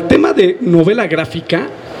cuanto al tema de novela gráfica,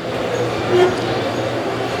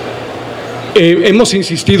 hemos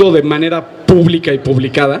insistido de manera pública y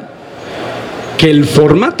publicada que el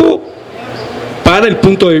formato para el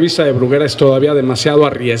punto de vista de Bruguera es todavía demasiado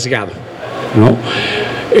arriesgado, ¿no?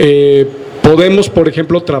 Podemos, por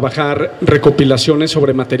ejemplo, trabajar recopilaciones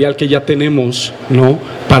sobre material que ya tenemos, ¿no?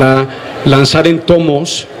 Para lanzar en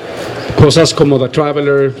tomos cosas como The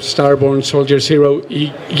Traveler, Starborn, Soldier Zero,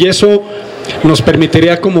 y eso nos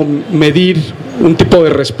permitiría como medir un tipo de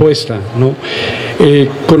respuesta, ¿no?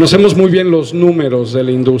 Conocemos muy bien los números de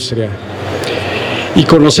la industria y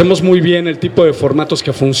conocemos muy bien el tipo de formatos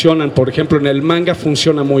que funcionan. Por ejemplo, en el manga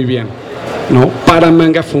funciona muy bien, ¿no? Para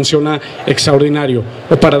manga funciona extraordinario,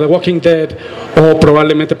 o para The Walking Dead, o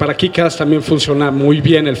probablemente para Kick-Ass también funciona muy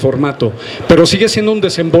bien el formato, pero sigue siendo un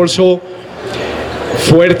desembolso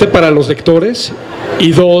fuerte para los lectores.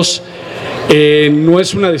 Y dos, no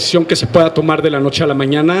es una decisión que se pueda tomar de la noche a la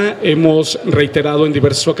mañana. Hemos reiterado en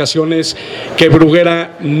diversas ocasiones que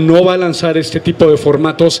Bruguera no va a lanzar este tipo de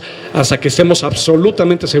formatos hasta que estemos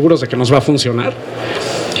absolutamente seguros de que nos va a funcionar.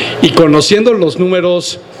 Y conociendo los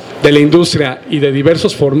números de la industria y de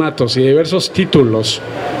diversos formatos y de diversos títulos,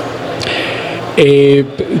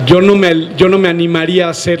 yo no me animaría a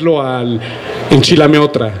hacerlo enchilame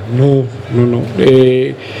otra. No.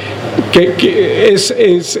 Que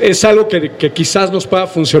es algo que quizás nos pueda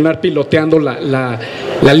funcionar piloteando la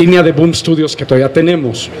línea de Boom Studios que todavía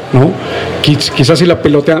tenemos, ¿no? Quizás si la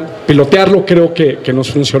pilotearlo creo que nos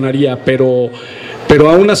funcionaría, pero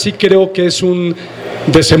aún así creo que es un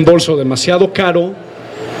desembolso demasiado caro.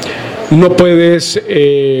 No puedes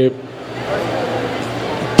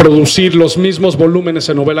producir los mismos volúmenes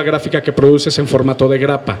en novela gráfica que produces en formato de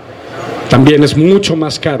grapa. También es mucho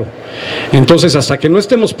más caro. Entonces, hasta que no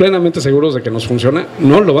estemos plenamente seguros de que nos funciona,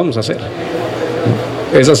 no lo vamos a hacer.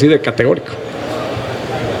 Es así de categórico.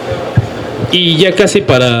 Y ya casi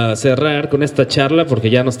para cerrar con esta charla, porque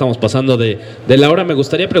ya nos estamos pasando de la hora, me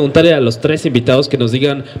gustaría preguntarle a los tres invitados que nos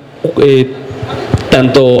digan,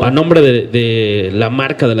 tanto a nombre de la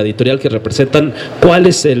marca, de la editorial que representan, cuál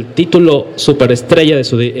es el título superestrella de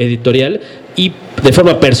su editorial, y de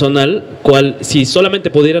forma personal, si solamente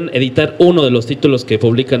pudieran editar uno de los títulos que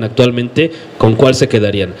publican actualmente, ¿con cuál se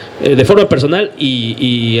quedarían? De forma personal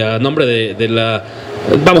y a nombre de la...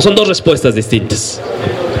 Vamos, son dos respuestas distintas.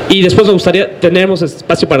 Y después me gustaría, tenemos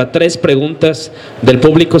espacio para 3 preguntas del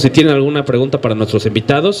público. Si tienen alguna pregunta para nuestros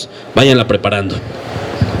invitados, váyanla preparando.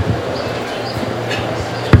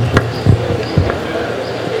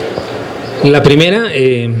 La primera,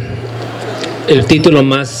 el título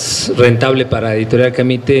más rentable para Editorial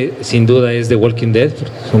Camite sin duda es The Walking Dead.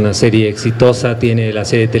 Es una serie exitosa, tiene la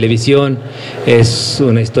serie de televisión, es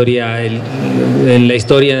una historia, en la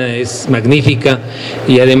historia es magnífica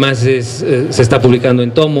y además se está publicando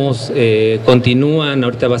en tomos, continúan,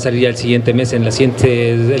 ahorita va a salir ya el siguiente mes, el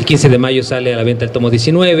 15 de mayo sale a la venta el tomo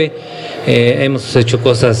 19, hemos hecho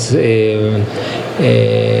cosas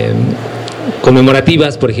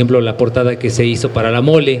conmemorativas, por ejemplo la portada que se hizo para la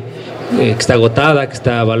mole, que está agotada, que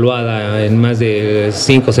está evaluada en más de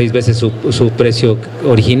 5 o 6 veces su precio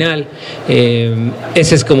original.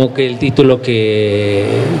 Ese es como que el título que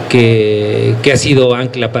ha sido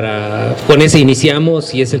ancla con ese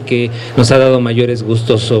iniciamos y es el que nos ha dado mayores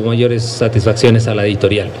gustos o mayores satisfacciones a la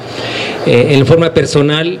editorial. En forma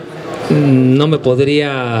personal, no me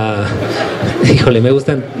podría, híjole, me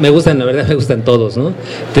gustan, la verdad me gustan todos, ¿no?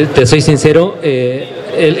 Te soy sincero,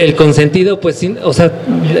 el consentido, pues, o sea,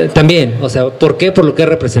 también, o sea, ¿por qué? Por lo que ha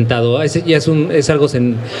representado, ya es algo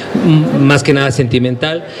más que nada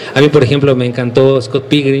sentimental. A mí, por ejemplo, me encantó Scott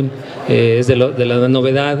Pilgrim, es de la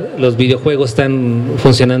novedad, los videojuegos están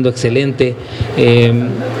funcionando excelente,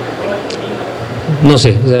 no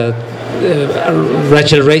sé, o sea,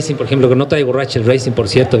 Rachel Racing, por ejemplo, que no traigo Rachel Racing, por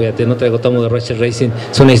cierto, fíjate, no traigo tomo de Rachel Racing,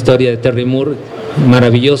 es una historia de Terry Moore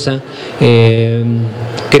maravillosa.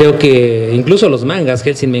 Creo que incluso los mangas,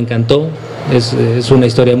 Hellsing me encantó, es una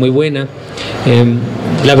historia muy buena.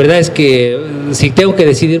 La verdad es que si tengo que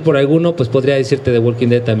decidir por alguno, pues podría decirte The Walking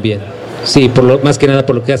Dead también, sí, más que nada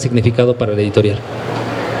por lo que ha significado para la editorial.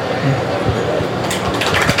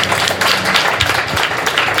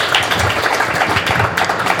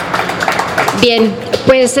 Bien,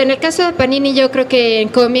 pues en el caso de Panini yo creo que en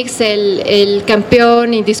cómics el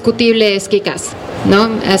campeón indiscutible es Kick-Ass,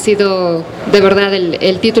 ¿no? Ha sido de verdad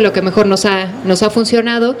el título que mejor nos ha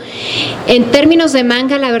funcionado. En términos de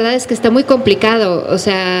manga, la verdad es que está muy complicado, o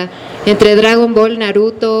sea, entre Dragon Ball,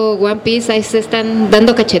 Naruto, One Piece, ahí se están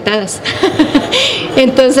dando cachetadas.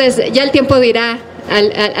 Entonces ya el tiempo dirá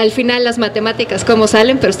al final las matemáticas cómo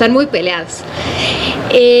salen, pero están muy peleadas.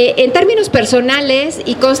 En términos personales,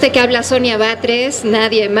 y conste que habla Sonia Batres,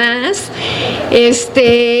 nadie más,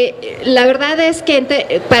 la verdad es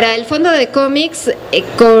que para el fondo de cómics,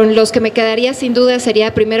 con los que me quedaría sin duda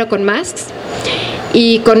sería primero con Masks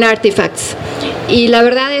y con Artifacts. Y la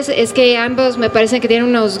verdad es que ambos me parecen que tienen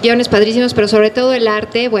unos guiones padrísimos, pero sobre todo el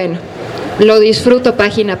arte, bueno, lo disfruto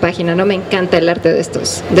página a página, no me encanta el arte de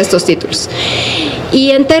estos títulos.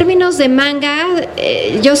 Y en términos de manga,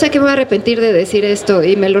 yo sé que me voy a arrepentir de decir esto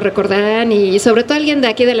y me lo recordarán, y sobre todo alguien de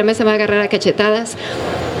aquí de la mesa me va a agarrar a cachetadas.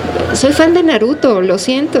 Soy fan de Naruto, lo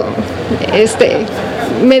siento.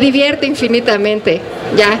 Me divierte infinitamente,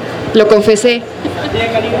 ya, lo confesé.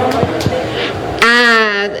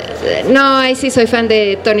 No, ahí sí soy fan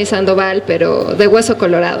de Tony Sandoval, pero de Hueso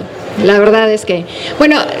Colorado. La verdad es que,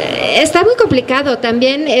 bueno, está muy complicado.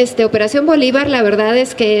 También Operación Bolívar, la verdad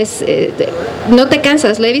es que no te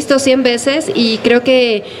cansas. La he visto 100 veces y creo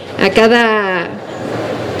que a cada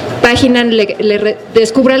página le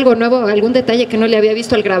descubro algo nuevo, algún detalle que no le había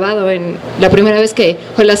visto al grabado en la primera vez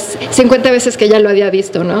o las 50 veces que ya lo había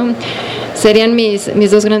visto, ¿no? Serían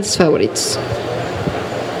mis dos grandes favoritos.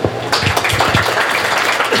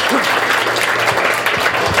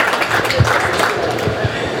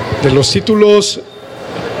 De los títulos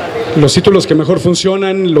que mejor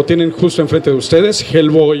funcionan lo tienen justo enfrente de ustedes.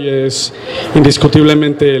 Hellboy es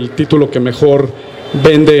indiscutiblemente el título que mejor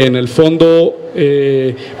vende en el fondo,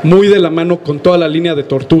 muy de la mano con toda la línea de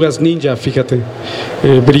Tortugas Ninja, fíjate,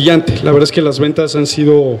 brillante. La verdad es que las ventas han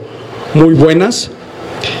sido muy buenas.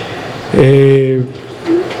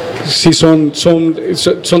 Sí, son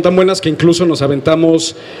tan buenas que incluso nos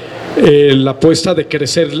aventamos la apuesta de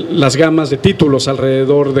crecer las gamas de títulos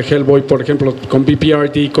alrededor de Hellboy, por ejemplo, con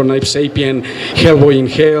BPRD, con Ape Sapien, Hellboy in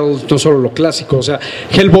Hell, no solo lo clásico, o sea,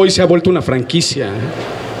 Hellboy se ha vuelto una franquicia,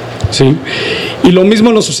 ¿sí? Y lo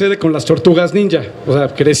mismo nos sucede con las Tortugas Ninja, o sea,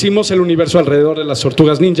 crecimos el universo alrededor de las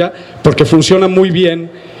Tortugas Ninja porque funciona muy bien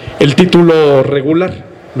el título regular,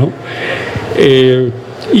 ¿no?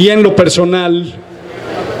 Y en lo personal,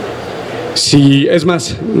 si es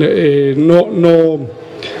más,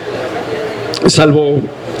 salvo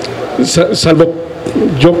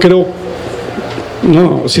yo creo,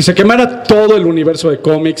 no, si se quemara todo el universo de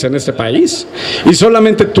cómics en este país y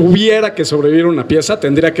solamente tuviera que sobrevivir una pieza,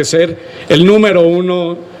 tendría que ser el número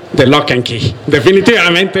 1 de Lock and Key.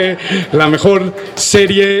 Definitivamente la mejor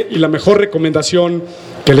serie y la mejor recomendación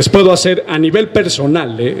que les puedo hacer a nivel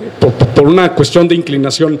personal, por una cuestión de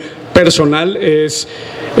inclinación personal, es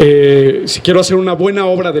si quiero hacer una buena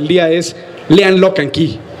obra del día, es lean Lock and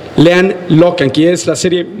Key. Lean Lock and Key, es la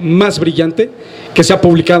serie más brillante que se ha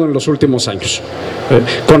publicado en los últimos años.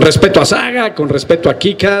 Con respeto a Saga, con respeto a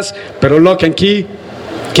Kick-Ass, pero Lock and Key,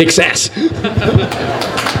 kicks ass.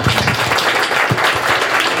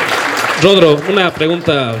 Rodro, una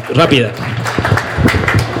pregunta rápida.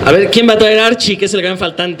 A ver, ¿quién va a traer Archie, que es el gran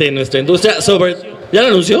faltante en nuestra industria? ¿Ya lo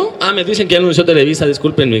anunció? Me dicen que ya lo anunció Televisa,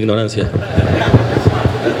 disculpen mi ignorancia.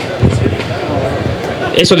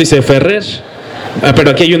 Eso dice Ferrer.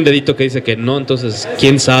 Pero aquí hay un dedito que dice que no, entonces,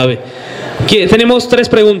 ¿quién sabe? Tenemos 3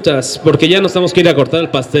 preguntas, porque ya nos tenemos que ir a cortar el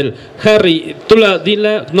pastel. Harry, tú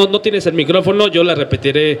dila, no tienes el micrófono, yo la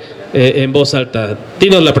repetiré en voz alta.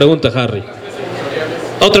 Dinos la pregunta, Harry.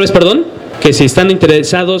 ¿Otra vez, perdón? Que si están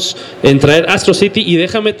interesados en traer Astro City, y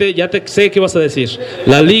ya te sé qué vas a decir.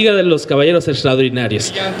 La Liga de los Caballeros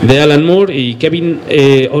Extraordinarios, de Alan Moore y Kevin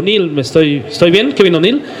O'Neill, ¿estoy bien? Kevin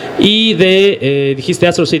O'Neill. Y dijiste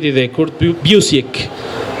Astro City de Kurt Busiek.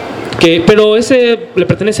 Pero ese le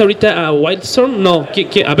pertenece ahorita a Wildstorm, no,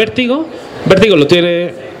 a Vértigo. Vértigo lo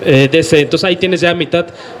tiene DC, entonces ahí tienes ya mitad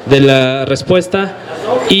de la respuesta.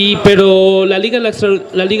 Pero la Liga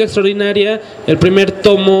Extraordinaria, el primer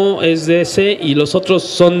tomo es de DC y los otros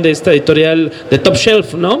son de esta editorial de Top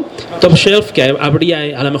Shelf, ¿no? Top Shelf, que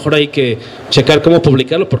habría, a lo mejor hay que checar cómo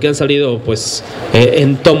publicarlo porque han salido pues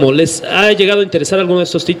en tomo. ¿Les ha llegado a interesar alguno de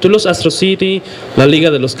estos títulos? Astro City, la Liga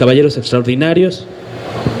de los Caballeros Extraordinarios.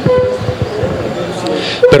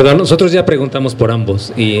 Perdón, nosotros ya preguntamos por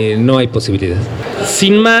ambos y no hay posibilidad.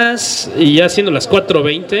 Sin más, y ya siendo las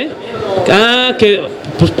 4:20,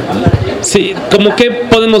 pues, sí, como que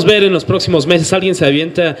podemos ver en los próximos meses, alguien se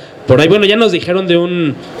avienta por ahí. Bueno, ya nos dijeron de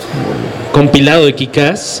un compilado de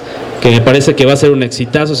Kick-Ass, que me parece que va a ser un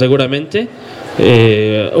exitazo seguramente.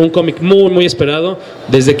 Un cómic muy muy esperado,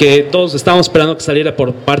 desde que todos estábamos esperando que saliera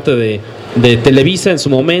por parte de Televisa en su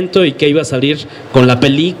momento, y que iba a salir con la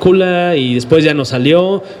película, y después ya no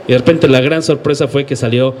salió, y de repente la gran sorpresa fue que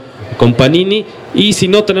salió con Panini. Y si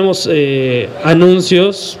no tenemos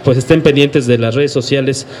anuncios, pues estén pendientes de las redes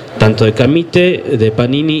sociales, tanto de Camite, de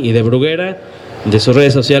Panini y de Bruguera, de sus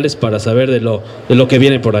redes sociales, para saber de lo que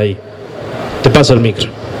viene por ahí. Te paso el micro.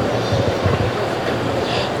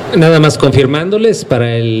 Nada más confirmándoles,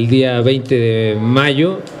 para el día 20 de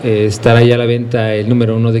mayo estará ya a la venta el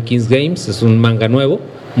número 1 de Kings Games. Es un manga nuevo,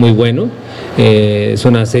 muy bueno. Es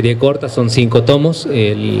una serie corta, son 5 tomos.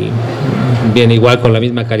 Viene igual con la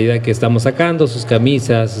misma calidad que estamos sacando, sus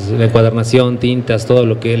camisas, la encuadernación, tintas, todo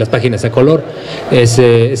lo que, las páginas a color. Es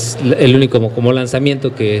el único como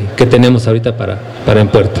lanzamiento que tenemos ahorita para en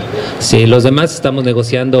puerta. Sí, los demás estamos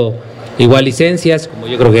negociando igual licencias, como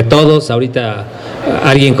yo creo que todos. Ahorita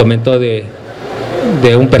alguien comentó de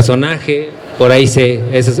un personaje, por ahí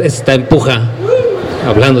está en puja,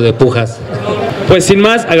 hablando de pujas. Pues sin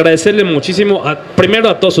más, agradecerle muchísimo primero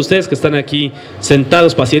a todos ustedes que están aquí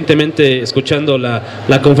sentados pacientemente escuchando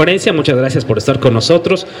la conferencia. Muchas gracias por estar con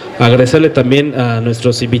nosotros. Agradecerle también a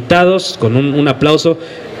nuestros invitados con un aplauso,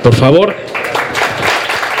 por favor.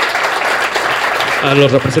 A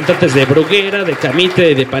los representantes de Bruguera, de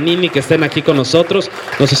Camite, de Panini, que estén aquí con nosotros.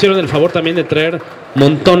 Nos hicieron el favor también de traer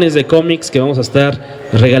montones de cómics que vamos a estar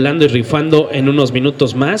regalando y rifando en unos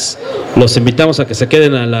minutos más. Los invitamos a que se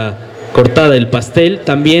queden a la cortada del pastel.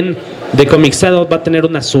 También de Comixado va a tener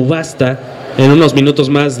una subasta en unos minutos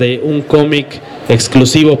más de un cómic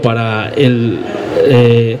exclusivo para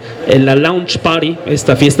la Launch Party,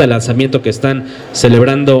 esta fiesta de lanzamiento que están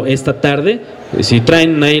celebrando esta tarde. Si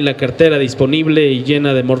traen ahí la cartera disponible y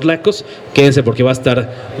llena de morlacos, quédense porque va a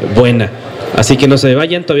estar buena. Así que no se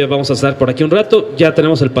vayan, todavía vamos a estar por aquí un rato. Ya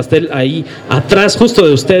tenemos el pastel ahí atrás, justo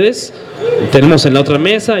de ustedes. Tenemos en la otra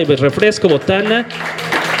mesa y refresco, botana.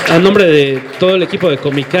 A nombre de todo el equipo de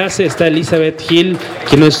Comicase está Elizabeth Hill,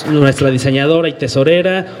 quien es nuestra diseñadora y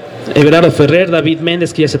tesorera, Everardo Ferrer, David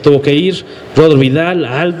Méndez, que ya se tuvo que ir, Rodolfo Vidal,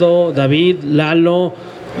 Aldo, David, Lalo,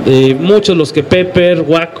 muchos los que Pepper,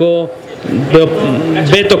 Guaco,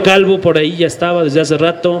 Beto Calvo por ahí ya estaba desde hace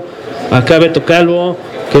rato. Acá Beto Calvo,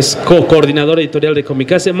 que es coordinador editorial de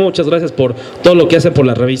Comicase. Muchas gracias por todo lo que hacen por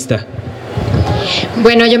la revista.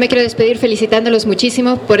 Bueno, yo me quiero despedir felicitándolos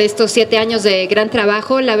muchísimo por estos 7 años de gran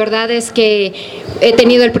trabajo. La verdad es que he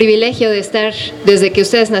tenido el privilegio de estar desde que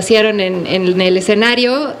ustedes nacieron en el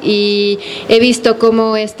escenario, y he visto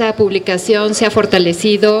cómo esta publicación se ha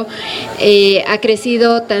fortalecido, ha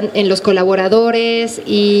crecido en los colaboradores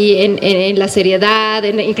y en la seriedad,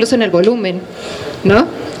 incluso en el volumen, ¿no?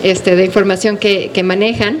 De información que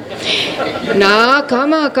manejan. No,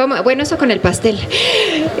 ¿cómo? Bueno, eso con el pastel.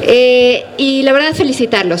 Y la verdad,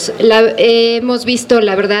 felicitarlos. Hemos visto,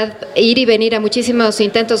 la verdad, ir y venir a muchísimos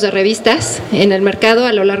intentos de revistas en el mercado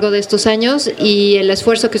a lo largo de estos años, y el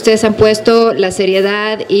esfuerzo que ustedes han puesto, la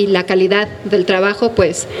seriedad y la calidad del trabajo,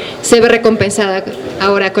 pues se ve recompensada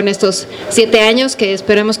ahora con estos 7 años, que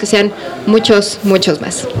esperemos que sean muchos, muchos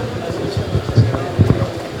más.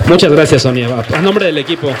 Muchas gracias, Sonia, a nombre del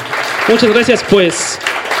equipo. Muchas gracias, pues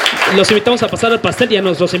los invitamos a pasar al pastel y a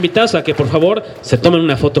nuestros invitados a que por favor se tomen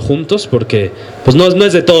una foto juntos, porque pues no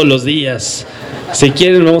es de todos los días. Si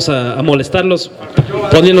quieren, vamos a molestarlos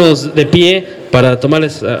poniéndonos de pie para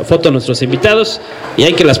tomarles foto a nuestros invitados y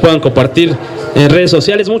hay que las puedan compartir en redes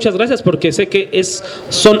sociales. Muchas gracias, porque sé que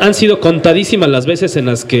han sido contadísimas las veces en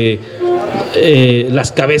las que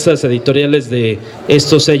las cabezas editoriales de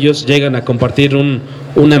estos sellos llegan a compartir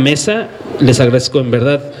una mesa. Les agradezco en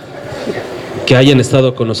verdad que hayan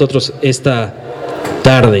estado con nosotros esta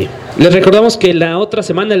tarde. Les recordamos que la otra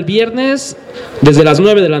semana, el viernes, desde las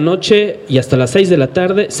 9 de la noche y hasta las 6 de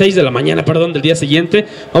la mañana del día siguiente,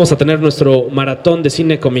 vamos a tener nuestro maratón de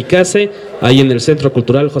cine Comikaze ahí en el Centro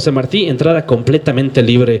Cultural José Martí. Entrada completamente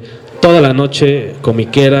libre, toda la noche,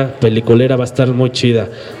 comiquera, peliculera, va a estar muy chida.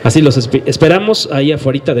 Así los esperamos ahí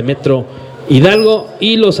afuera de Metro Hidalgo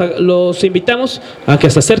y los invitamos a que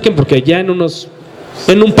se acerquen, porque ya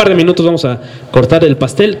en un par de minutos vamos a cortar el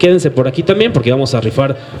pastel. Quédense por aquí también, porque vamos a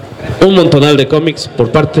rifar un montonal de cómics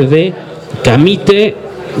por parte de Camite,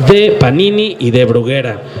 de Panini y de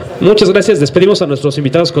Bruguera. Muchas gracias. Despedimos a nuestros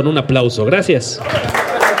invitados con un aplauso. Gracias.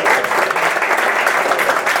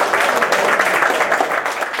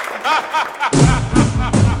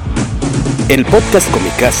 El podcast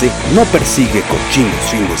Comikaze no persigue cochinos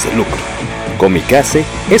fines de lucro. Comikaze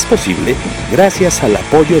es posible gracias al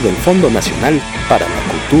apoyo del Fondo Nacional para la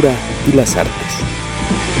Cultura y las Artes.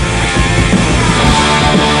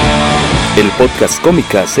 El podcast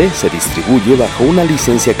Comikaze se distribuye bajo una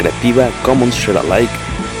licencia creativa Commons Share Alike,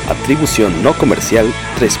 atribución no comercial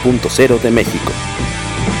 3.0 de México.